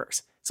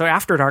screensavers. So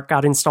After Dark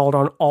got installed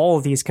on all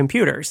of these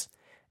computers.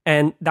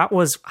 And that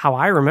was how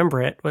I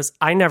remember it, was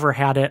I never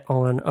had it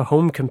on a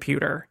home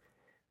computer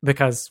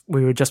because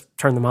we would just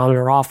turn the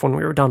monitor off when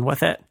we were done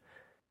with it.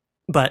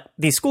 But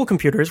these school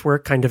computers were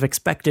kind of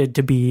expected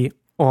to be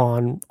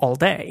on all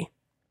day.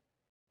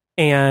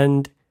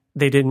 And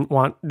they didn't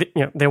want,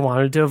 they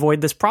wanted to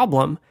avoid this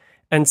problem.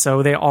 And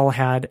so they all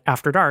had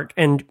After Dark.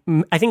 And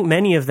I think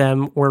many of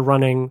them were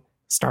running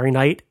Starry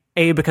Night,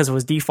 A, because it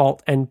was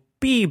default, and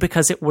B,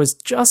 because it was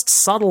just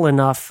subtle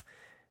enough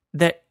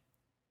that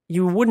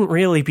you wouldn't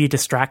really be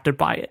distracted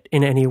by it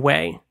in any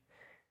way.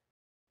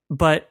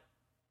 But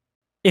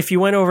if you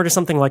went over to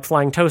something like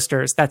Flying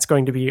Toasters, that's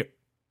going to be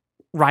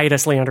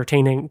riotously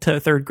entertaining to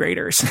third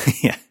graders.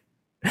 Yeah.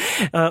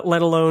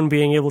 Let alone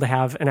being able to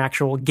have an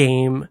actual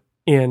game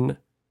in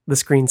the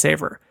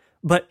screensaver.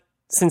 But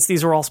since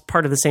these were all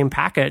part of the same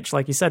package,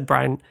 like you said,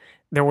 Brian,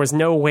 there was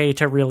no way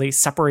to really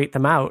separate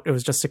them out. It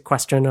was just a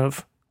question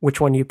of which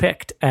one you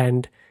picked.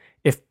 And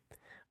if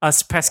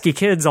us pesky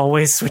kids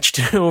always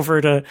switched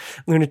over to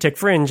Lunatic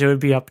Fringe, it would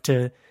be up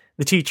to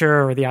the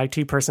teacher or the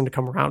IT person to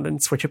come around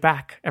and switch it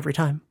back every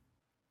time.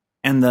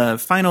 And the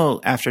final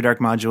After Dark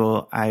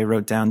module I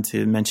wrote down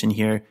to mention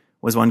here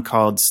was one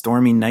called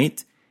Stormy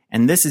Night.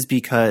 And this is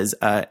because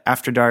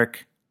After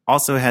Dark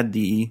also had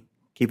the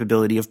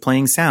capability of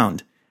playing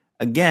sound.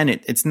 Again,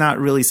 it's not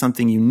really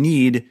something you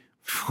need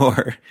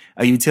for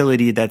a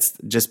utility that's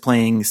just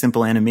playing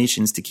simple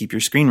animations to keep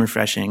your screen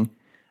refreshing.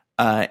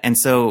 And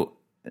so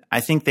I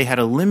think they had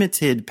a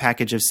limited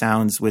package of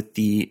sounds with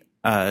the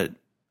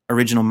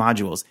original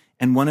modules.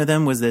 And one of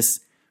them was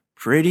this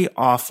pretty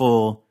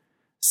awful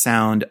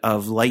sound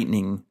of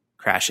lightning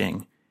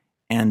crashing.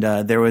 And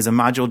there was a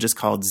module just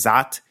called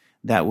Zot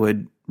that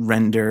would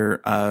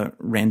render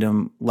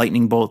random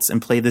lightning bolts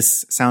and play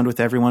this sound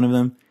with every one of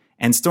them.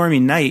 And Stormy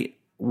Night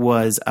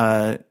was,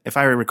 if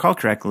I recall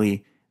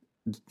correctly,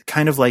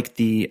 kind of like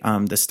the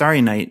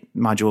Starry Night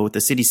module with the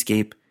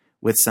cityscape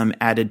with some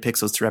added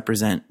pixels to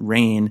represent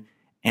rain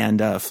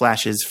and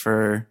flashes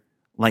for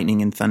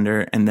lightning and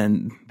thunder, and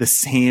then the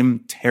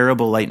same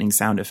terrible lightning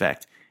sound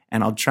effect.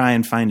 And I'll try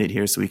and find it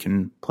here so we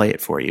can play it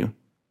for you.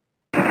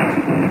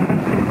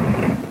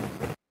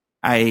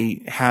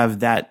 I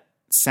have that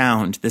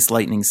sound, this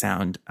lightning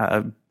sound,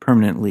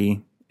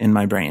 permanently in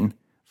my brain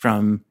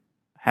from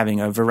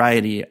having a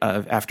variety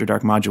of After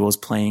Dark modules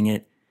playing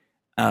it.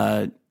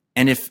 And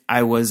if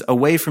I was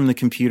away from the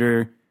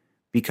computer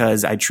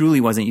because I truly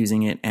wasn't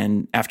using it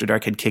and After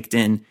Dark had kicked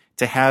in,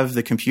 to have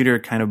the computer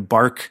kind of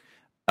bark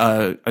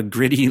a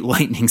gritty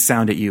lightning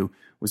sound at you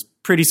was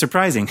pretty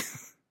surprising.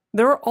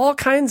 There were all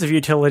kinds of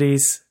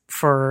utilities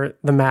for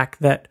the Mac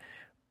that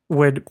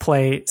would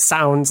play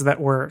sounds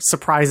that were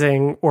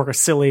surprising or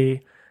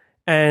silly.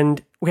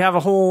 And we have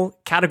a whole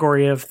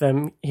category of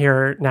them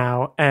here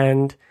now.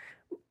 And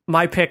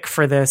my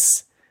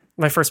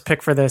first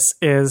pick for this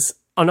is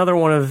another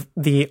one of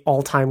the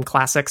all-time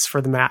classics for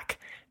the Mac.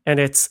 And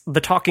it's the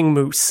Talking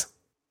Moose.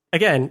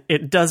 Again,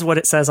 it does what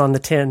it says on the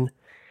tin.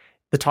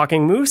 The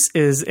Talking Moose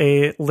is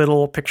a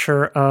little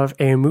picture of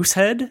a moose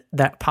head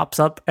that pops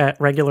up at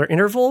regular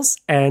intervals,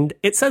 and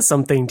it says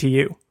something to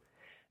you.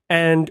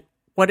 And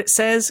what it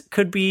says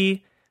could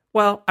be,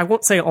 well, I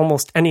won't say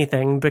almost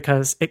anything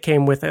because it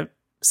came with a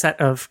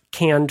set of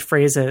canned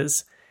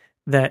phrases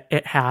that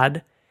it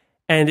had,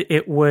 and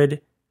it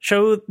would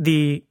show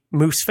the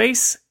moose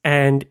face,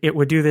 and it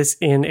would do this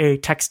in a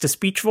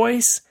text-to-speech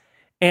voice,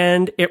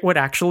 and it would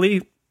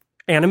actually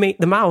animate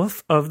the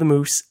mouth of the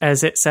moose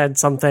as it said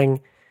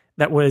something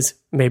that was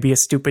maybe a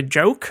stupid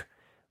joke,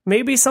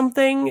 maybe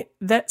something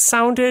that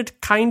sounded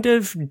kind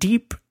of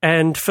deep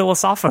and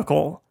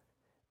philosophical,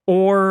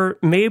 or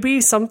maybe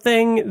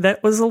something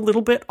that was a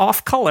little bit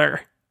off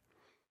color.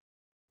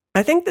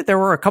 I think that there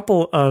were a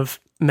couple of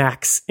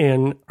Macs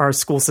in our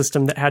school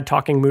system that had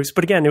Talking Moose,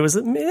 but again, it was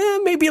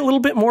maybe a little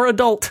bit more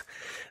adult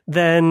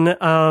than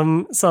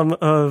some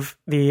of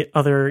the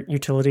other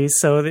utilities,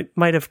 so they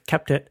might have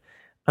kept it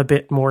a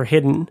bit more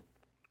hidden.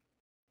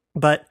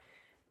 But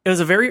it was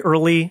a very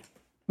early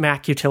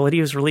Mac utility.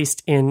 It was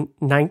released in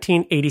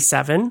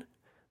 1987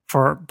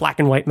 for black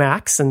and white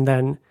Macs, and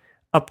then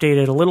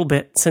updated a little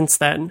bit since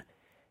then.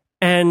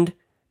 And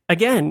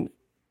again,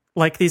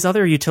 like these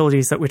other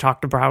utilities that we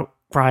talked about,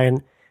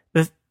 Brian,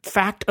 the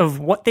fact of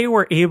what they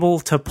were able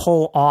to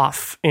pull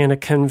off in a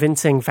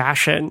convincing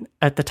fashion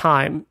at the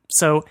time.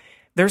 So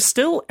there's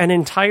still an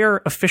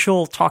entire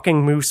official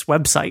Talking Moose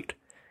website,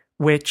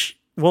 which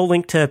we'll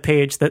link to a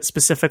page that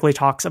specifically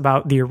talks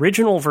about the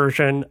original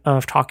version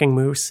of Talking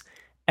Moose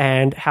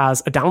and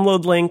has a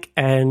download link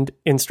and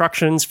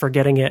instructions for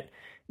getting it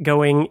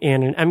going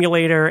in an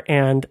emulator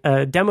and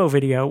a demo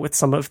video with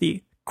some of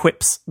the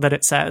quips that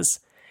it says.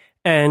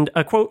 And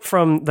a quote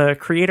from the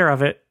creator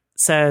of it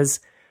says,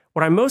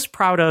 "What I'm most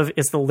proud of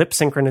is the lip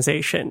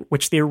synchronization,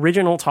 which the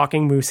original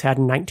Talking Moose had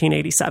in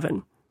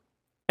 1987.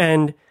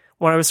 And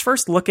when I was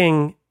first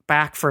looking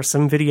back for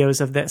some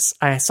videos of this,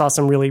 I saw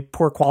some really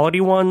poor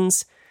quality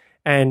ones,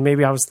 and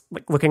maybe I was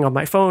like looking on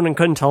my phone and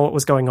couldn't tell what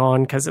was going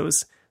on because it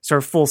was sort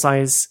of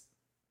full-size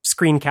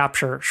screen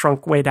capture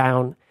shrunk way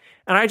down.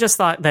 And I just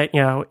thought that,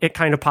 it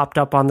kind of popped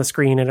up on the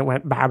screen and it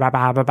went ba ba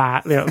ba ba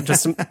ba,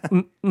 just some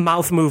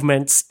mouth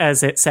movements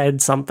as it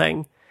said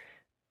something.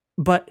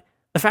 But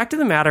the fact of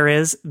the matter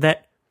is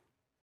that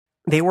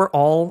they were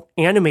all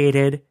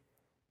animated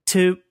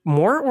to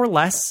more or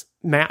less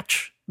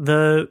match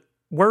the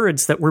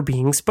words that were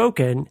being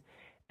spoken,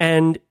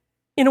 and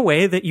in a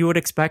way that you would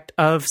expect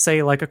of,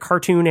 say, like a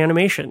cartoon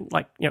animation,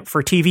 like,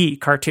 for TV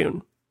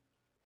cartoon.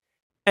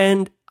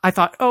 And I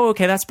thought, oh,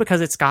 okay, that's because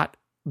it's got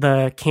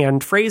the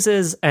canned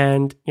phrases,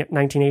 and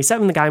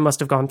 1987, the guy must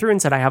have gone through and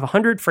said, I have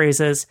 100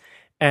 phrases,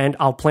 and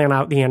I'll plan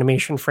out the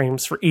animation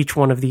frames for each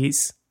one of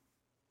these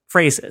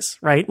phrases,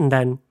 right? And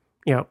then,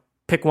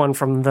 pick one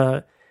from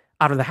out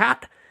of the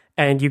hat,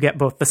 and you get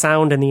both the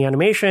sound and the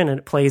animation, and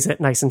it plays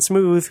it nice and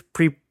smooth,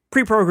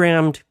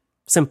 pre-programmed,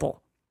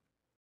 simple.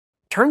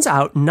 Turns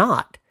out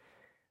not,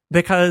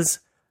 because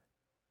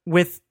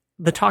with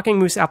the Talking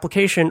Moose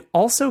application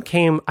also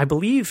came, I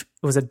believe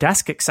it was a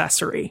desk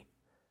accessory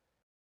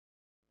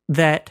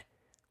that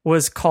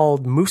was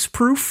called Moose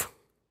Proof.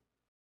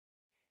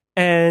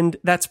 And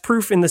that's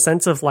proof in the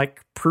sense of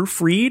like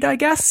proofread, I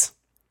guess,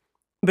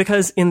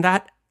 because in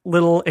that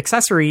little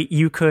accessory,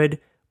 you could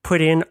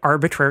put in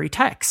arbitrary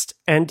text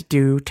and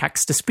do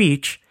text to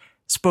speech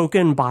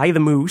spoken by the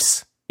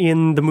moose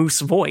in the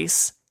moose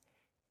voice.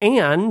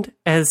 And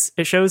as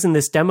it shows in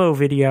this demo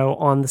video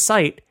on the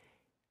site,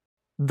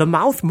 the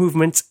mouth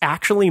movements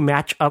actually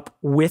match up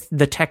with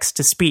the text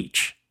to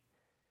speech,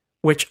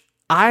 which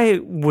I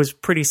was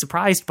pretty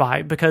surprised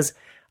by, because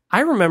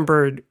I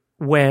remembered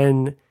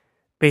when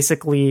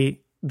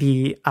basically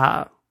the,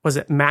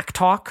 Mac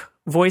Talk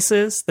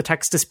voices, the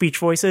text to speech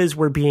voices,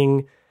 were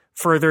being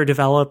further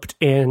developed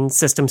in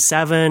System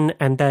 7,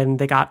 and then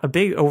they got a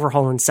big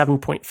overhaul in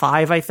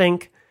 7.5, I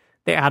think.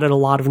 They added a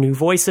lot of new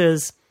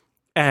voices,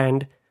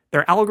 and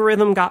their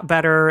algorithm got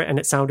better, and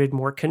it sounded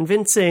more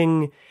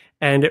convincing,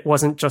 and it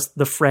wasn't just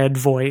the Fred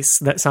voice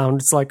that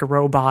sounds like a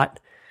robot.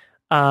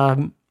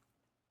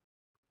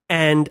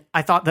 And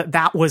I thought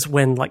that was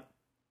when, like,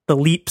 the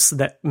leaps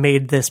that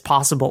made this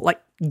possible, like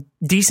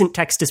decent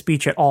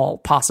text-to-speech at all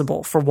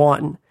possible, for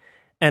one.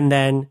 And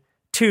then,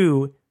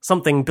 two,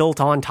 something built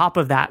on top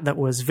of that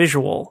was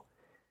visual.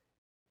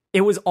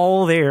 It was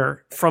all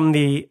there from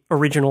the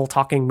original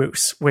Talking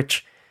Moose,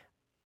 which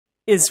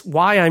is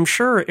why I'm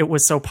sure it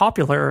was so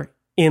popular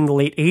in the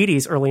late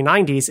 80s, early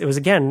 90s. It was,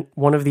 again,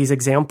 one of these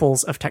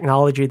examples of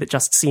technology that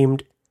just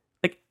seemed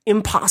like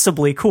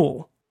impossibly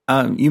cool.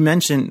 You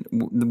mentioned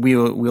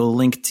we'll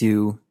link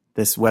to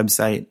this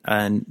website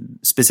and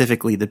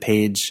specifically the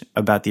page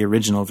about the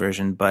original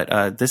version,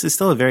 but this is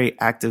still a very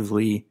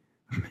actively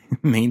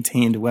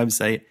maintained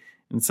website,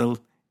 and so it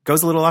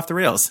goes a little off the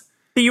rails.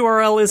 The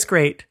URL is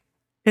great.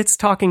 It's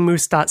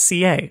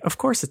talkingmoose.ca. Of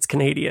course it's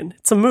Canadian.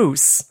 It's a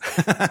moose.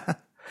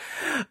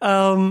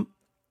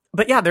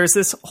 But yeah, there's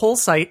this whole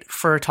site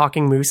for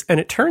Talking Moose, and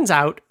it turns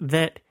out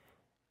that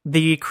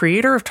the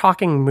creator of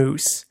Talking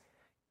Moose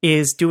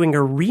is doing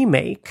a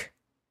remake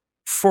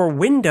for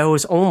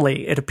Windows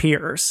only, it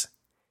appears,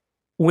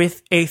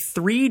 with a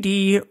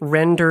 3D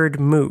rendered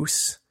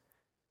moose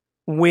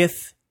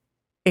with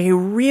a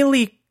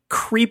really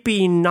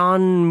creepy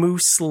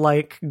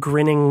non-moose-like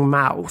grinning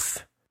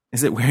mouth.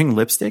 Is it wearing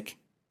lipstick?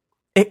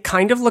 It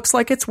kind of looks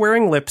like it's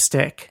wearing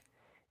lipstick.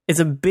 It's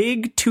a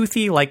big,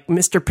 toothy, like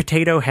Mr.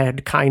 Potato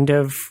Head kind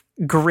of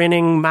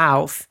grinning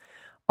mouth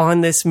on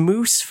this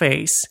moose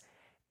face,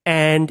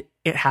 and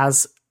it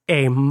has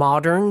a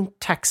modern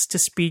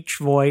text-to-speech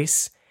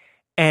voice,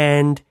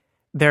 and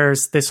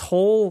there's this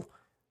whole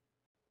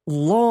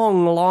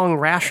long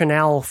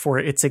rationale for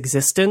its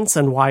existence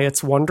and why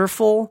it's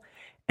wonderful,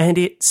 and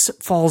it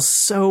falls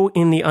so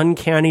in the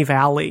uncanny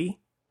valley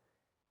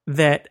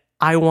that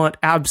I want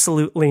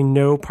absolutely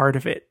no part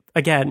of it.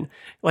 Again,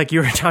 like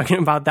you were talking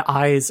about the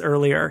eyes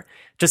earlier,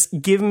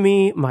 just give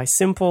me my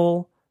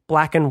simple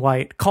black and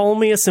white. Call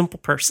me a simple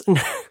person.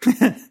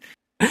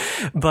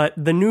 But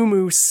the new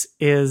Moose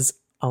is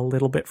a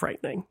little bit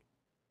frightening.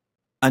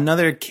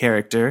 Another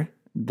character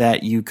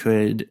that you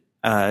could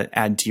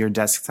add to your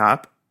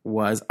desktop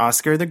was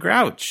Oscar the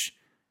Grouch.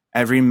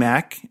 Every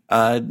Mac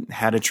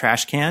had a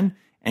trash can,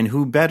 and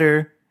who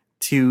better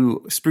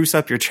to spruce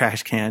up your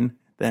trash can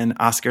than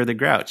Oscar the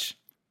Grouch?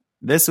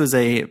 This was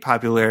a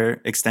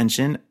popular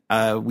extension.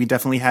 We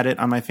definitely had it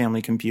on my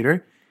family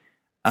computer.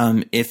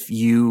 If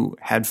you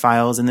had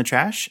files in the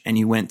trash and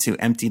you went to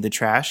empty the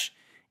trash,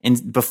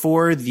 and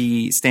before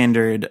the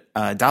standard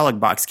dialog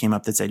box came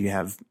up that said you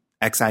have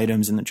X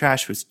items in the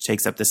trash, which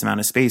takes up this amount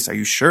of space, are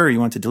you sure you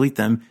want to delete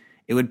them?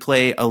 It would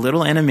play a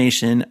little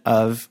animation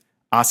of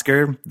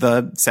Oscar,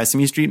 the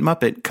Sesame Street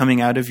Muppet,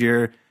 coming out of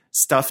your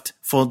stuffed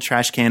full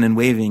trash can and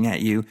waving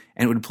at you,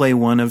 and it would play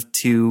one of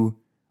two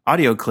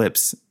audio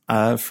clips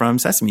from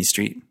Sesame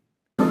Street.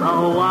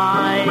 Oh,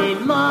 I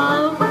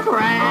love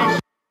trash.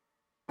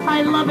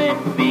 I love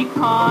it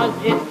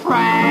because it's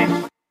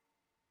trash.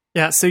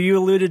 Yeah, so you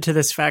alluded to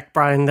this fact,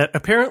 Brian, that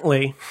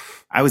apparently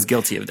I was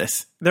guilty of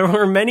this. There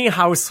were many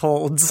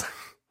households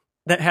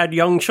that had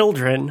young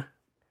children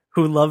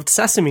who loved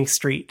Sesame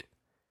Street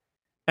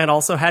and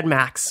also had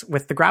Macs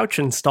with the Grouch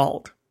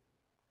installed.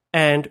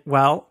 And,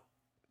 well,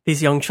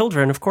 these young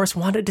children, of course,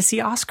 wanted to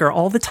see Oscar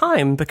all the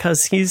time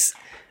because he's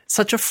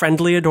such a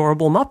friendly,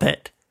 adorable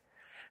Muppet.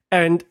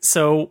 And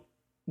so,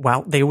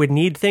 well, they would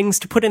need things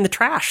to put in the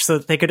trash so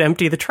that they could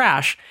empty the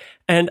trash.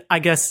 And I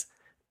guess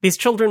these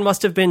children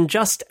must have been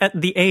just at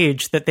the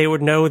age that they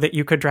would know that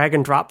you could drag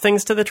and drop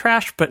things to the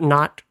trash, but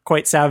not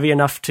quite savvy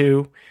enough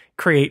to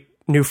create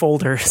new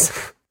folders.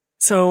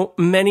 So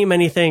many,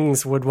 many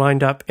things would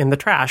wind up in the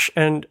trash.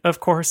 And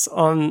of course,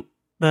 on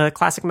the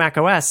classic Mac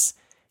OS,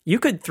 you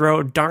could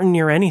throw darn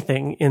near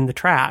anything in the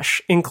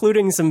trash,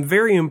 including some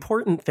very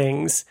important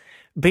things.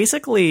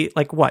 Basically,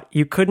 like what?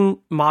 You couldn't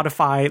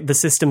modify the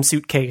system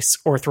suitcase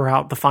or throw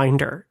out the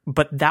Finder,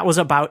 but that was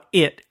about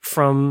it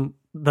from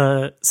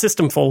the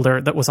system folder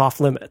that was off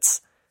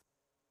limits.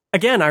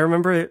 Again, I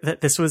remember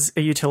that this was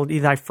a utility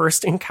that I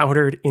first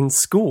encountered in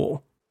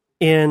school.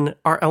 In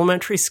our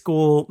elementary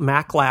school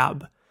Mac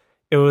lab,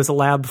 it was a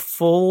lab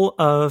full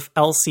of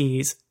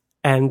LCs,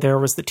 and there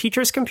was the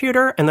teacher's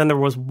computer, and then there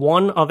was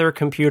one other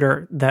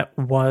computer that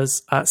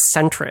was a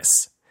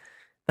Centris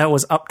that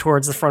was up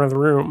towards the front of the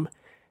room.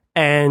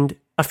 And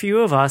a few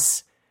of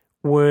us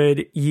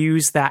would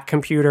use that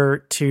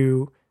computer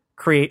to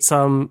create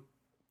some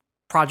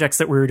projects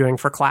that we were doing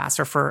for class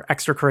or for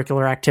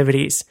extracurricular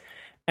activities.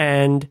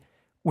 And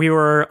we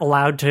were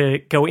allowed to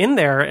go in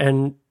there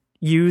and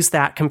use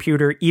that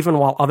computer even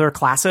while other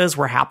classes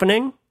were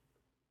happening.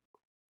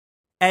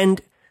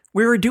 And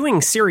we were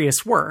doing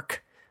serious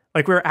work.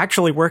 Like, we were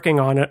actually working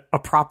on a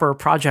proper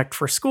project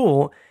for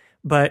school,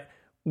 but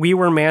we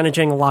were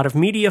managing a lot of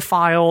media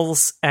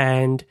files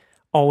and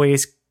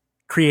always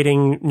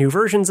creating new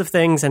versions of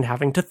things and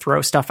having to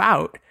throw stuff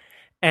out.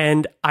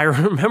 And I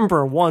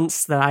remember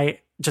once that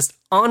I just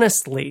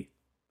honestly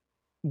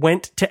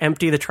went to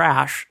empty the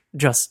trash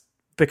just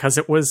because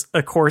it was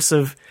a course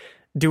of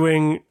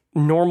doing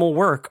normal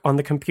work on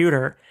the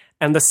computer,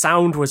 and the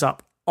sound was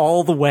up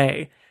all the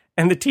way,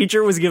 and the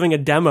teacher was giving a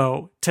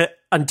demo to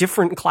a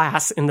different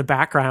class in the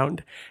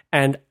background,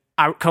 and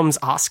out comes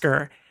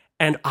Oscar,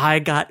 and I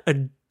got a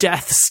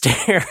death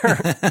stare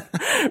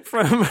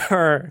from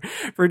her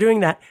for doing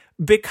that,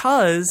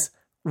 because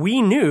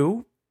we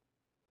knew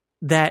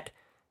that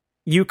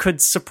you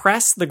could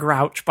suppress the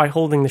Grouch by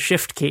holding the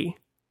Shift key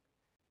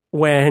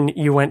when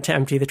you went to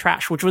empty the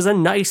trash, which was a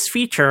nice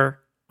feature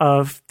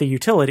of the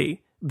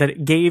utility, that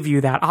it gave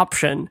you that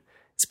option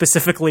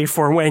specifically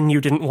for when you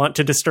didn't want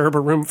to disturb a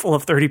room full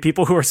of 30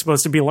 people who are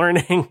supposed to be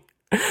learning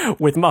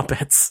with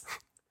Muppets.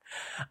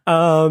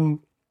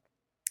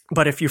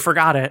 But if you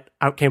forgot it,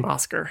 out came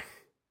Oscar.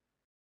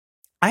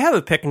 I have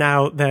a pick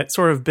now that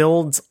sort of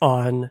builds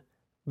on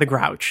the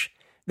Grouch.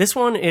 This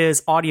one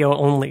is audio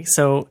only,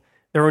 so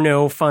there were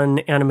no fun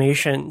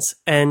animations.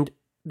 And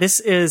this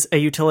is a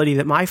utility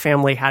that my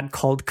family had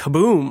called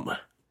Kaboom.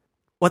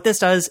 What this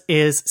does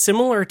is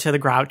similar to the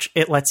Grouch.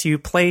 It lets you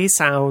play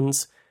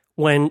sounds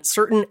when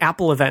certain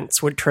Apple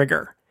events would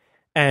trigger.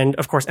 And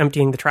of course,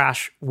 emptying the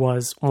trash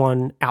was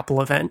one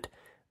Apple event.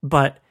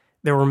 But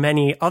there were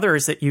many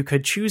others that you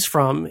could choose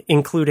from,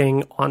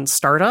 including on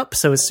startup.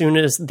 So as soon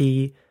as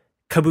the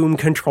Kaboom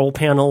control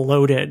panel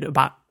loaded,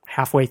 about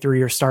halfway through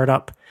your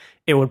startup,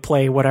 it would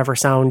play whatever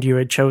sound you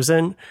had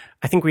chosen.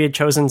 I think we had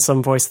chosen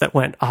some voice that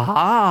went,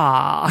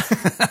 ah,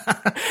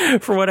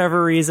 for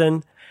whatever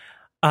reason.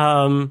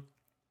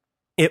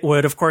 It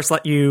would, of course,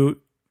 let you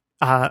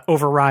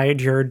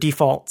override your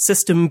default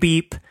system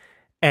beep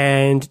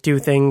and do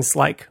things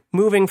like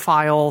moving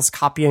files,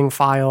 copying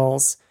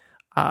files,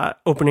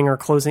 opening or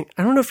closing.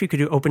 I don't know if you could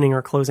do opening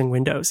or closing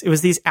windows. It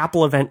was these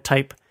Apple event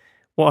type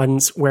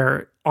ones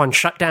where on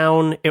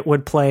shutdown, it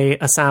would play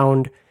a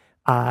sound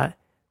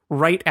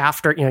right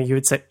after,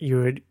 you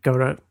would go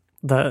to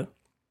the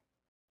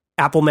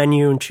Apple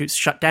menu and choose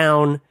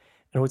shutdown, and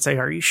it would say,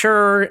 are you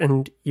sure?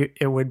 And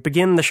it would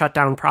begin the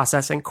shutdown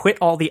process and quit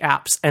all the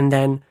apps. And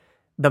then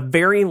the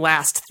very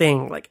last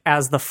thing, like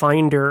as the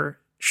Finder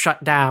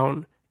shut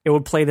down, it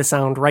would play the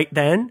sound right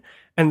then.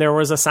 And there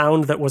was a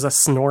sound that was a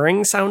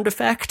snoring sound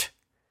effect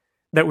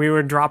that we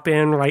would drop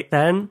in right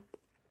then.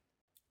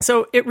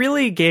 So it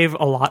really gave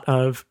a lot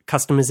of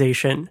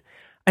customization.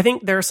 I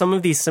think there are some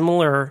of these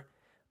similar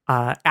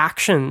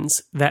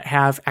actions that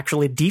have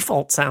actually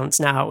default sounds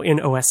now in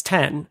OS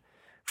X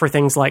for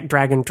things like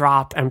drag and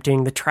drop,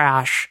 emptying the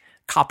trash,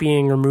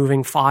 copying or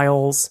moving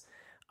files.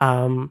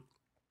 And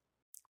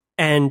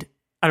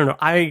I don't know,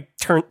 I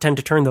tend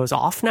to turn those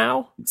off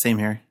now. Same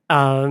here.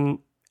 And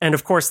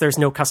of course, there's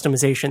no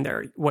customization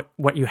there.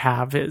 What you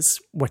have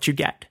is what you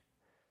get.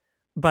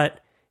 But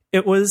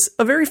it was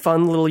a very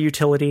fun little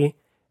utility,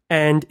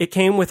 and it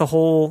came with a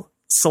whole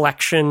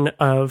selection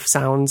of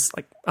sounds,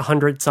 like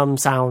 100-some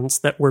sounds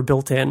that were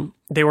built in.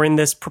 They were in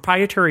this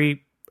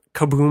proprietary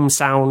Kaboom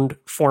sound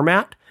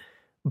format,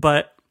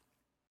 but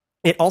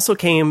it also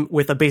came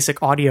with a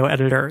basic audio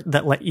editor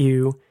that let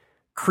you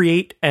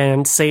create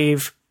and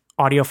save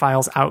audio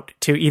files out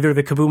to either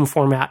the Kaboom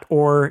format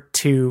or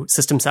to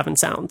System 7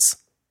 sounds.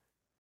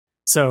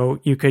 So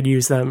you could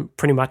use them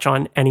pretty much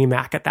on any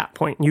Mac at that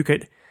point. You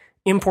could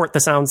import the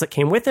sounds that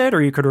came with it,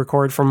 or you could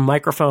record from a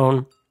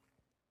microphone.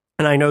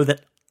 And I know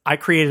that I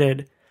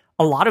created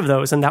a lot of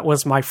those, and that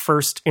was my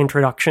first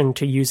introduction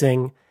to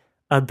using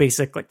a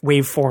basic like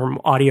waveform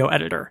audio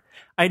editor.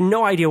 I had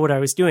no idea what I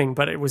was doing,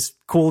 but it was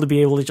cool to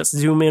be able to just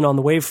zoom in on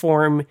the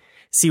waveform,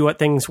 see what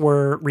things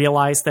were,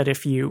 realize that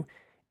if you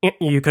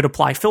could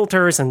apply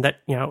filters, and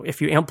that, you know,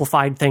 if you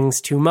amplified things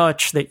too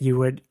much, that you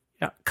would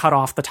cut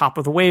off the top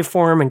of the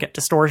waveform and get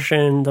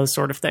distortion, those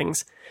sort of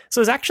things. So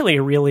it was actually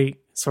a really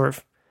sort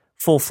of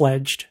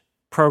full-fledged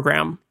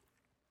program.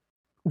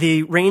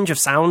 The range of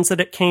sounds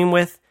that it came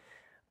with,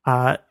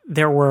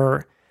 there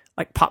were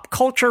like pop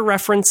culture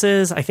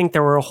references. I think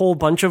there were a whole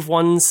bunch of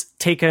ones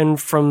taken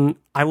from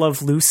I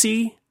Love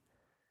Lucy,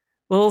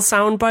 little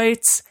sound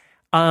bites,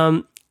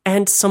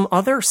 and some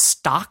other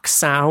stock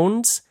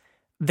sounds.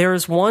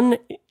 There's one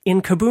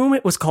in Kaboom,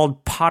 it was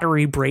called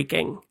Pottery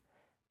Breaking.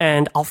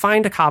 And I'll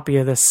find a copy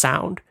of this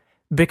sound,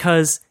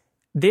 because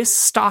this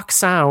stock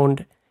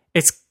sound,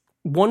 it's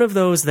one of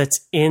those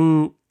that's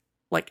in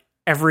like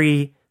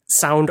every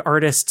sound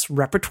artist's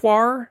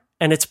repertoire,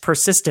 and it's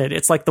persisted.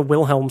 It's like the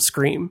Wilhelm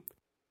scream.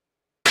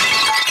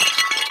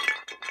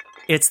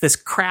 It's this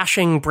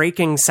crashing,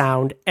 breaking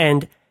sound,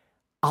 and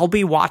I'll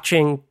be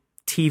watching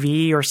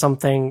TV or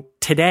something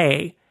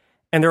today,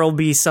 and there will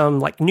be some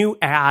like new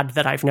ad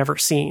that I've never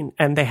seen,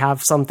 and they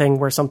have something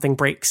where something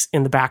breaks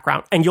in the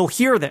background, and you'll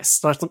hear this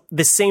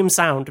same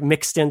sound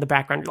mixed in the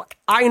background. You're like,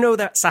 I know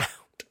that sound.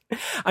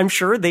 I'm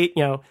sure they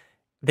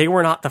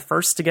were not the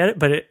first to get it,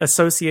 but it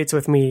associates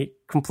with me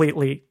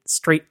completely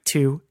straight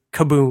to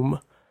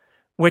Kaboom,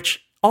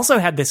 which also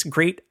had this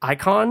great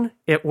icon.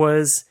 It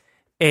was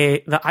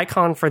the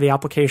icon for the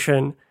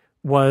application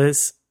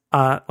was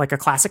like a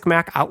classic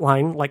Mac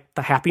outline, like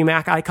the Happy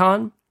Mac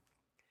icon,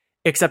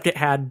 except it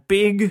had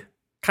big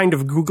kind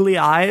of googly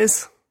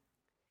eyes,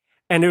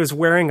 and it was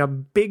wearing a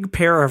big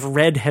pair of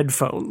red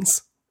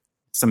headphones.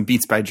 Some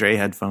Beats by Dre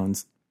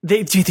headphones.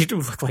 They do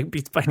look like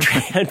Beats by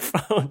Dre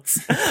headphones.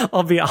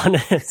 I'll be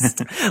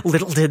honest.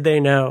 Little did they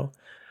know.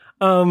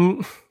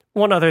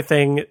 One other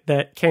thing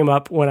that came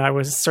up when I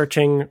was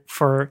searching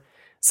for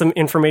some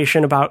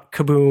information about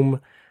Kaboom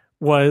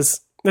was,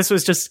 this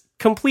was just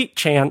complete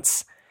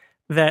chance,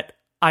 that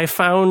I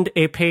found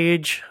a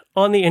page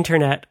on the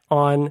internet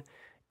on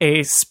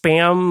a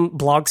spam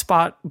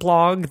Blogspot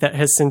blog that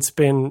has since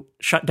been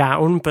shut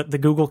down, but the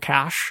Google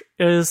cache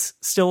is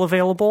still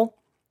available.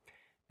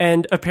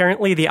 And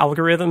apparently the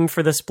algorithm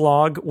for this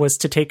blog was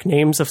to take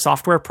names of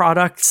software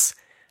products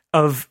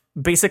of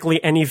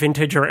basically any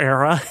vintage or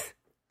era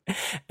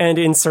and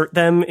insert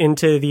them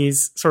into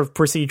these sort of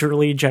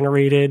procedurally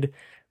generated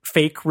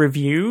fake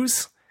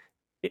reviews,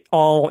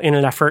 all in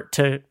an effort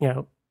to,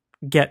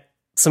 get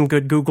some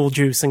good Google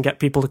juice and get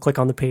people to click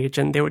on the page,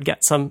 and they would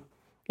get some,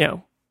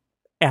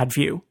 ad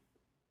view.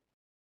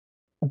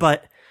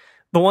 But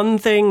the one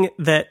thing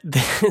that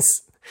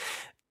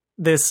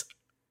this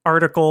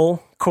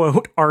article,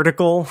 quote,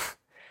 article,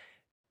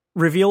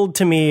 revealed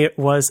to me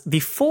was the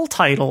full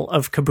title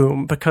of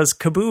Kaboom, because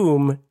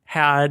Kaboom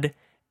had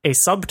a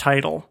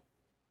subtitle.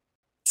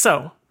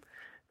 So,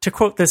 to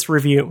quote this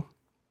review,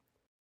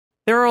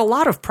 there are a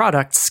lot of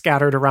products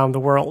scattered around the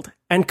world,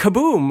 and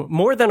Kaboom,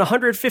 more than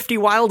 150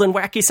 wild and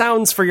wacky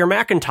sounds for your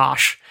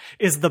Macintosh,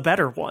 is the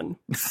better one.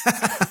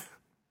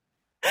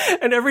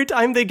 And every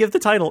time they give the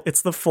title,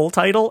 it's the full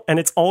title, and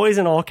it's always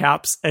in all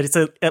caps, and it's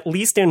at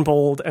least in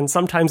bold, and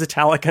sometimes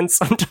italic, and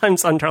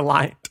sometimes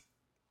underlined.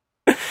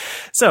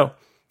 So,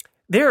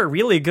 they're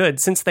really good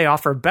since they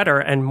offer better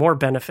and more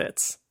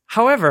benefits.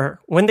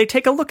 However, when they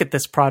take a look at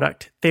this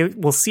product, they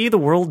will see the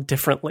world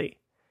differently.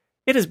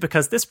 It is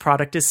because this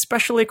product is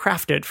specially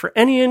crafted for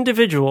any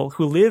individual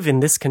who live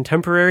in this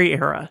contemporary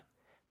era.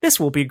 This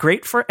will be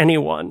great for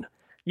anyone.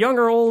 Young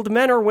or old,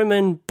 men or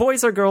women,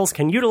 boys or girls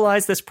can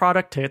utilize this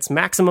product to its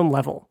maximum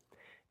level.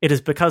 It is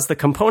because the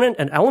component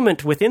and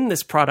element within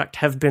this product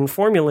have been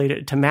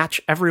formulated to match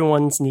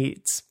everyone's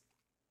needs.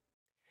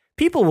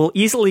 People will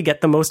easily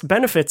get the most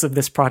benefits of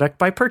this product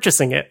by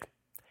purchasing it.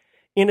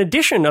 In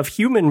addition of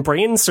human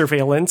brain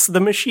surveillance, the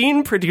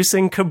machine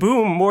producing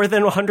Kaboom more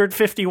than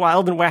 150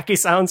 wild and wacky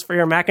sounds for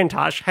your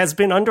Macintosh has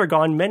been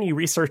undergone many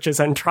researches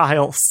and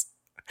trials.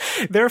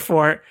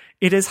 Therefore,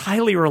 it is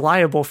highly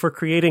reliable for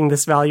creating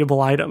this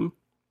valuable item.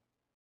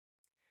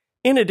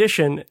 In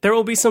addition, there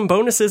will be some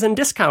bonuses and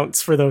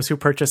discounts for those who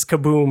purchase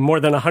Kaboom more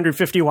than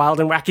 150 wild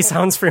and wacky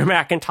sounds for your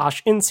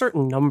Macintosh in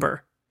certain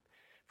number.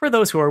 For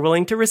those who are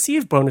willing to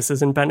receive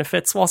bonuses and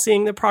benefits while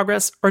seeing the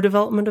progress or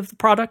development of the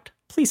product,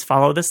 please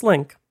follow this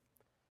link.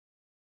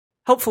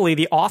 Hopefully,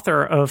 the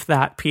author of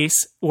that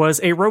piece was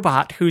a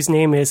robot whose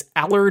name is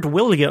Allard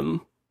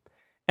William,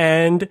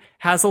 and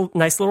has a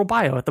nice little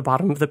bio at the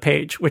bottom of the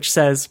page, which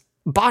says,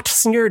 "Bot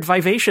sneered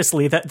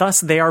vivaciously that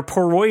thus they are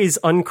porois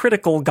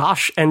uncritical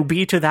gosh and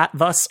be to that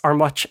thus are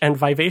much and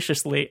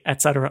vivaciously,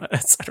 etc.,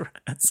 etc.,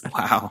 etc."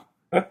 Wow.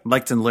 I'd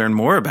like to learn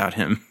more about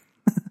him.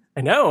 I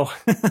know.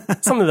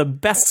 Some of the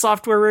best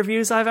software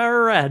reviews I've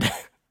ever read.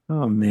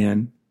 Oh,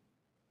 man.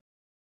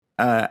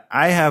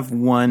 I have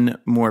one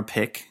more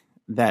pick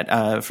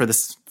that for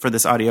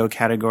this audio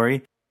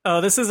category.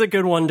 Oh, this is a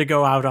good one to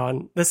go out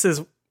on. This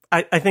is,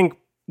 I think,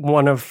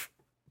 one of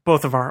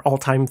both of our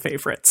all-time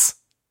favorites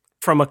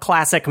from a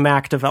classic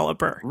Mac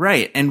developer.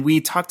 Right, and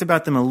we talked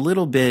about them a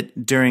little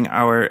bit during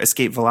our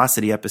Escape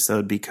Velocity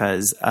episode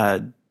because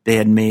they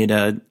had made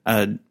an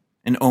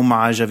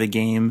homage of a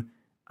game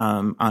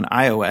on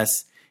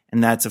iOS,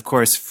 and that's, of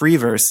course,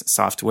 Freeverse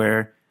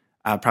Software,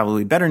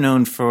 probably better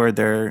known for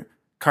their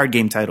card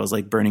game titles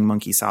like Burning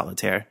Monkey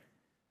Solitaire.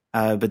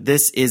 But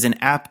this is an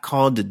app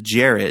called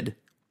Jared,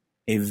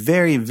 a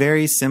very,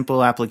 very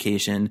simple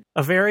application.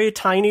 A very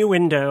tiny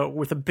window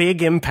with a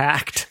big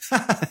impact.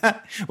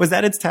 Was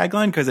that its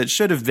tagline? Because it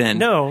should have been.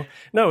 No,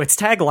 its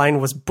tagline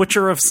was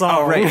Butcher of Song.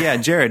 Oh, right, yeah,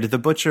 Jared, the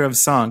Butcher of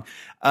Song.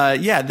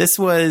 This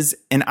was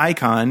an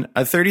icon,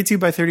 a 32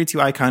 by 32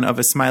 icon of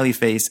a smiley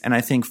face, and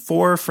I think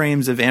 4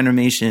 frames of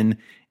animation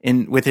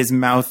with his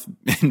mouth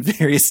in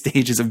various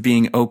stages of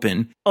being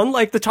open.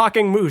 Unlike the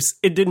talking moose,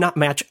 it did not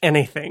match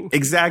anything.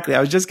 Exactly.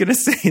 I was just going to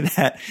say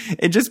that.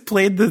 It just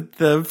played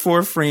the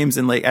 4 frames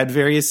and at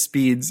various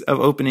speeds of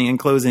opening and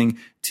closing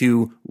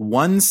to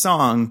one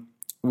song,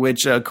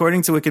 which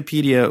according to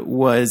Wikipedia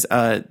was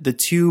the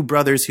 2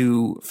 brothers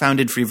who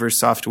founded Freeverse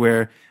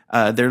Software.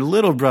 Their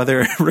little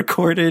brother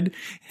recorded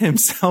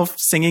himself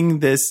singing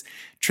this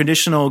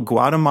traditional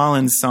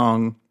Guatemalan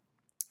song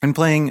and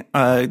playing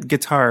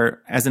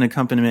guitar as an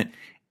accompaniment.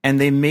 And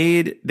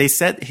they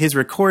set his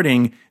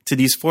recording to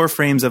these 4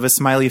 frames of a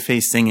smiley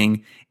face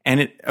singing. And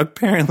it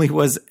apparently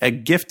was a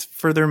gift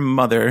for their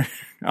mother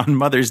on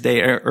Mother's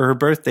Day or her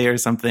birthday or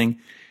something,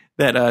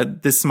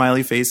 that this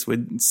smiley face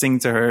would sing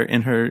to her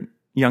in her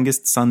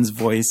youngest son's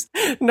voice.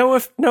 No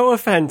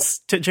offense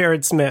to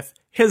Jared Smith.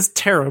 His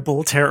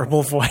terrible,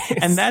 terrible voice.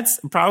 And that's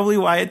probably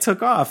why it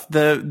took off.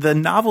 The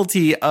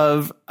novelty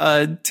of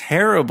a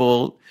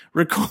terrible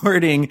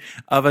recording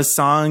of a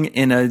song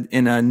in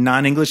a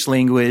non-English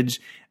language,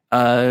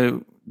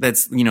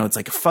 that's, it's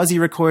like a fuzzy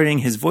recording.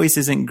 His voice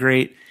isn't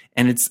great.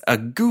 And it's a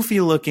goofy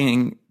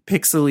looking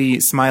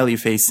pixely smiley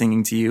face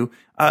singing to you.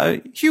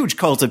 Huge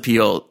cult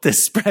appeal.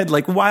 This spread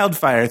like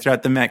wildfire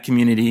throughout the Mac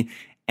community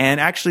and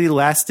actually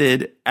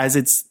lasted as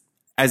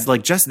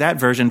just that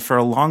version for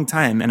a long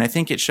time. And I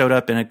think it showed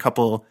up in a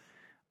couple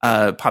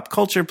pop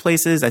culture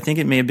places. I think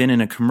it may have been in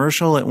a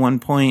commercial at one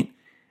point.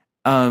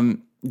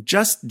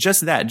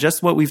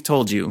 Just what we've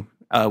told you.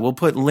 We'll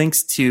put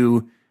links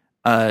to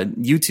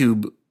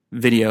YouTube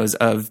videos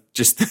of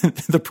just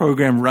the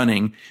program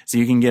running so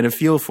you can get a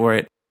feel for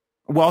it.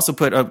 We'll also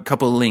put a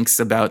couple of links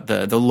about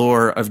the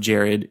lore of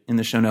Jared in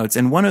the show notes.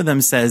 And one of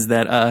them says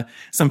that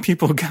some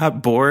people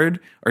got bored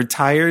or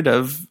tired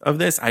of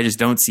this. I just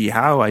don't see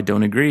how. I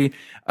don't agree.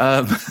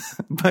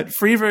 But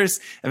Freeverse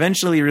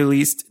eventually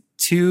released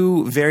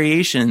 2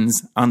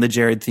 variations on the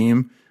Jared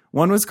theme.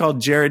 One was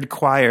called Jared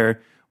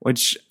Choir,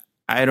 which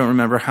I don't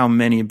remember how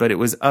many, but it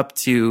was up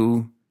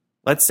to,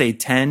 let's say,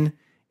 10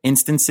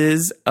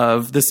 instances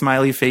of the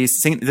smiley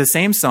face sing the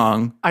same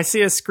song. I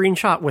see a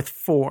screenshot with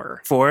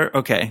 4. 4?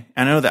 Okay.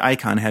 I know the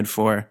icon had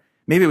 4.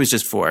 Maybe it was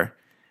just 4.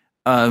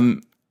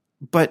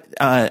 But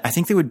I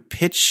think they would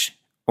pitch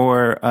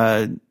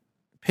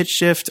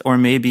shift or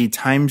maybe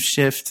time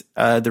shift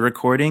the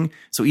recording.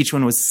 So each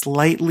one was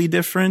slightly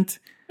different.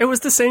 It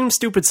was the same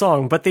stupid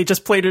song, but they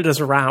just played it as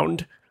a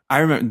round. I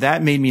remember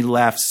that made me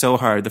laugh so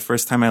hard the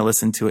first time I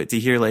listened to it, to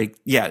hear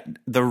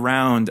the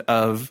round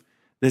of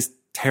this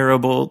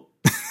terrible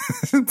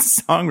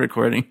song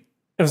recording.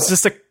 It was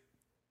just a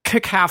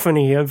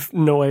cacophony of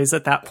noise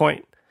at that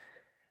point.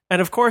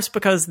 And of course,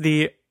 because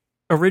the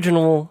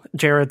original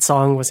Jared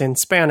song was in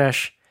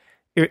Spanish,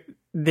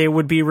 they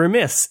would be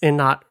remiss in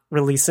not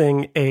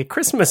releasing a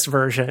Christmas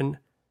version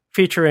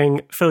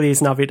featuring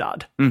Feliz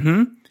Navidad.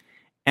 Mm-hmm.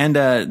 And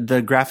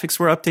the graphics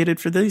were updated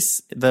for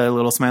this. The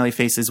little smiley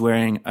face is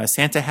wearing a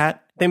Santa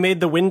hat. They made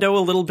the window a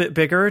little bit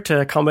bigger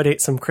to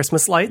accommodate some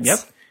Christmas lights. Yep.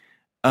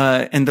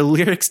 And the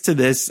lyrics to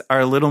this are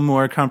a little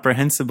more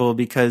comprehensible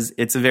because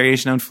it's a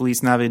variation on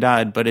Feliz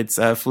Navidad, but it's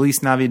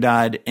Feliz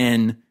Navidad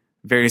in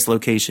various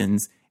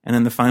locations. And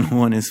then the final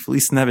one is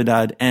Feliz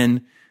Navidad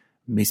en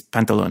mis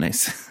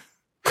pantalones.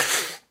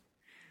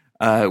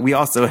 We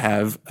also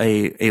have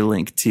a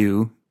link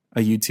to a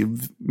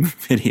YouTube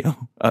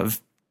video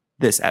of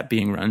this app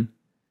being run.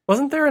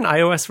 Wasn't there an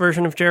iOS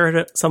version of Jared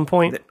at some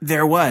point?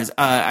 There was.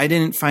 I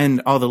didn't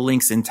find all the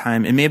links in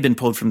time. It may have been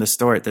pulled from the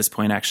store at this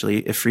point,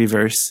 actually, if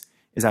Freeverse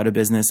is out of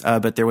business.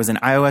 But there was an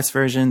iOS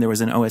version. There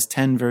was an OS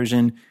X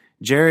version.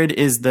 Jared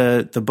is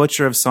the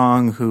butcher of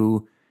song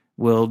who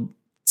will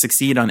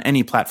succeed on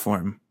any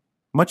platform,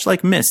 much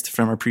like Myst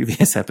from our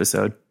previous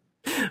episode.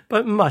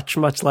 But much,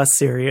 much less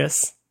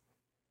serious.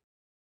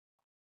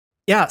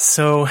 Yeah,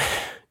 so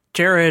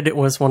Jared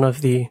was one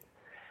of the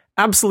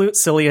absolute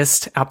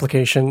silliest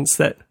applications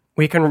that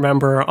we can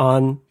remember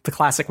on the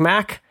classic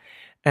Mac,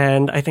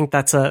 and I think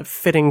that's a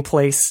fitting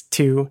place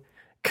to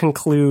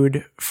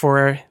conclude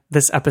for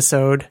this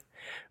episode.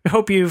 We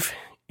hope you've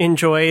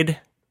enjoyed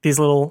these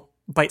little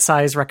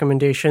bite-sized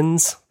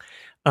recommendations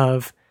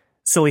of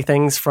silly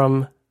things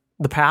from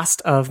the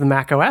past of the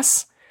Mac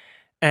OS,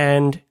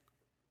 and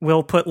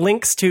we'll put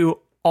links to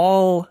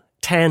all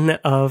 10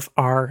 of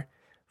our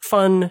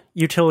fun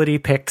utility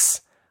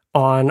picks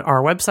on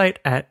our website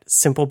at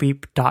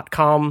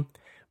simplebeep.com.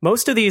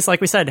 Most of these,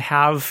 like we said,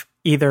 have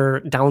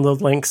either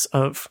download links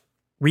of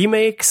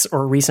remakes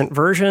or recent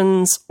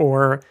versions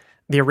or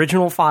the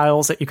original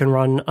files that you can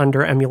run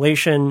under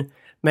emulation.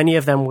 Many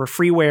of them were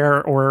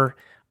freeware or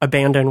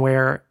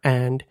abandonware,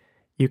 and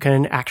you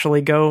can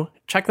actually go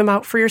check them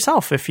out for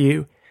yourself if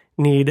you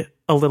need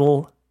a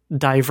little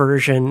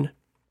diversion.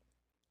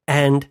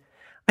 And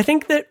I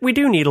think that we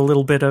do need a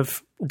little bit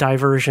of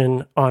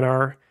diversion on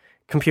our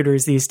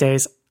computers these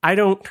days. I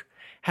don't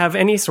have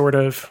any sort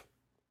of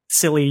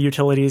silly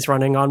utilities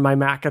running on my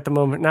Mac at the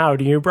moment now.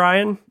 Do you,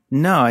 Brian?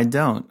 No, I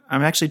don't.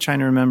 I'm actually trying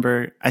to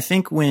remember. I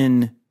think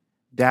when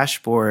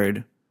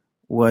Dashboard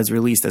was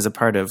released as a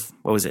part of,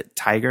 what was it,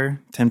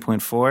 Tiger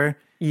 10.4?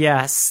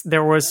 Yes,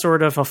 there was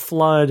sort of a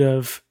flood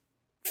of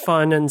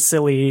fun and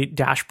silly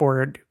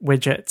dashboard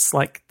widgets,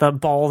 like the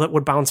ball that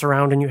would bounce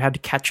around and you had to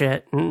catch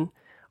it, and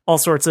all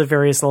sorts of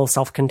various little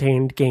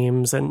self-contained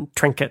games and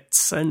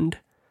trinkets and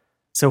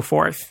so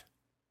forth.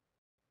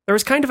 There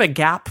was kind of a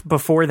gap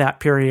before that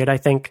period, I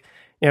think.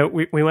 You know,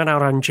 we went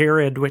out on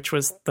Jared, which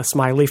was the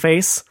smiley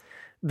face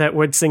that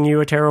would sing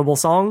you a terrible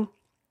song.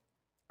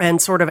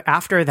 And sort of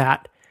after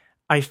that,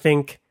 I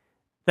think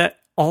that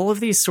all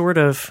of these sort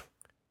of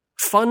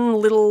fun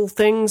little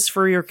things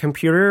for your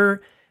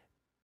computer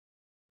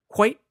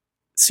quite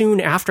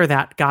soon after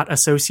that got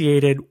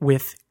associated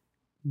with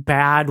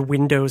bad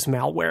Windows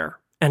malware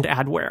and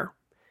adware,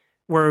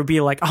 where it would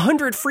be like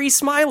 100 free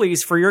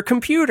smileys for your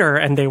computer,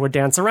 and they would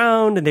dance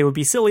around and they would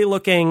be silly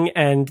looking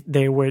and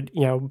they would,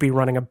 you know, be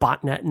running a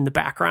botnet in the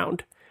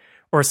background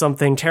or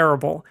something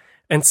terrible.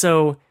 And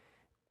so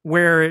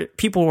where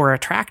people were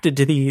attracted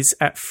to these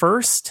at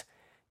first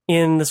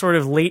in the sort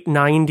of late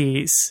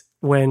 90s,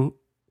 when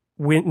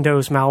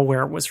Windows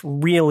malware was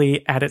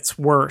really at its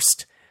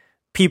worst,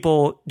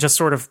 people just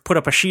sort of put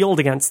up a shield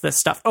against this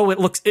stuff. Oh, it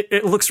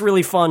looks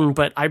really fun,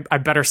 but I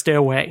better stay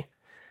away.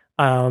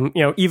 You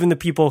know, even the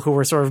people who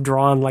were sort of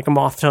drawn like a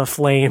moth to a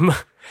flame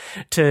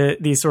to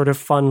these sort of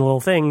fun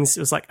little things, it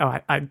was like, oh,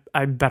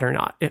 I better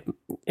not.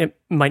 It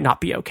might not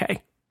be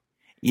okay.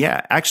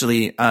 Yeah,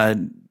 actually,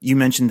 you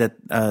mentioned that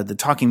the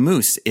Talking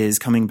Moose is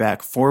coming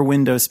back for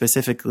Windows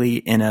specifically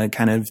in a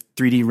kind of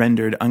 3D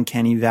rendered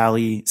Uncanny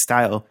Valley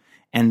style.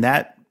 And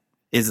that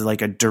is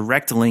like a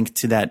direct link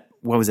to that,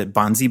 what was it,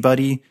 Bonzi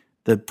Buddy,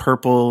 the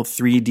purple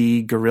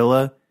 3D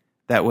gorilla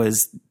that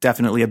was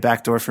definitely a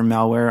backdoor for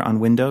malware on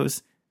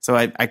Windows. So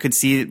I could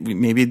see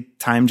maybe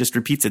time just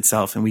repeats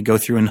itself and we go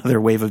through another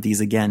wave of these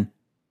again.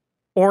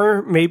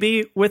 Or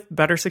maybe with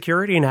better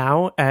security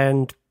now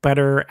and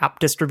better app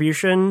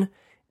distribution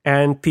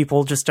and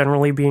people just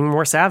generally being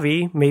more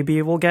savvy,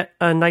 maybe we'll get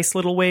a nice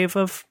little wave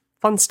of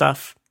fun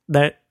stuff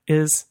that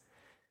is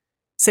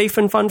safe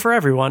and fun for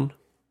everyone.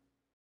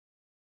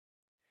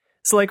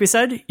 So like we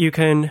said, you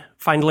can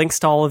find links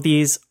to all of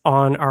these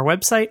on our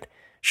website.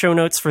 Show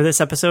notes for this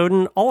episode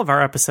and all of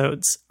our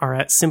episodes are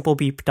at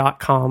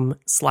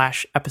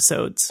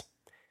simplebeep.com/episodes.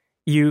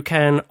 You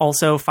can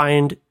also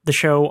find the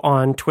show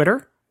on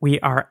Twitter. We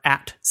are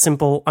at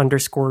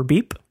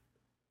simple_beep.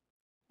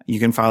 You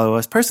can follow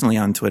us personally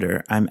on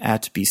Twitter. I'm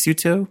at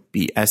Bsuto,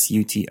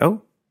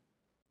 Bsuto.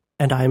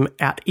 And I'm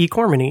at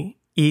eCormany,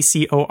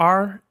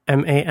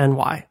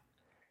 ECORMANY.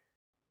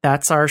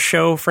 That's our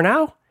show for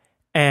now.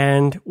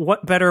 And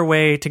what better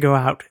way to go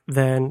out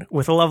than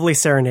with a lovely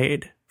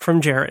serenade from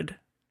Jared,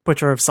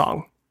 Butcher of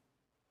Song.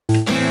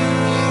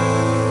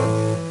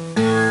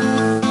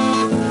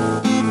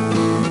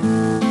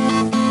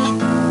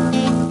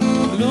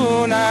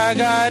 Luna la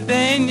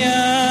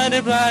gardenia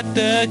de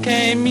plata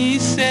che mi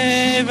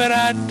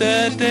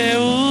severata de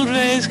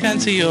urres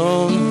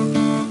canción.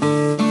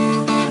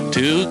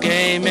 Tu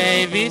che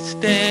mi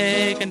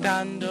viste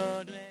cantando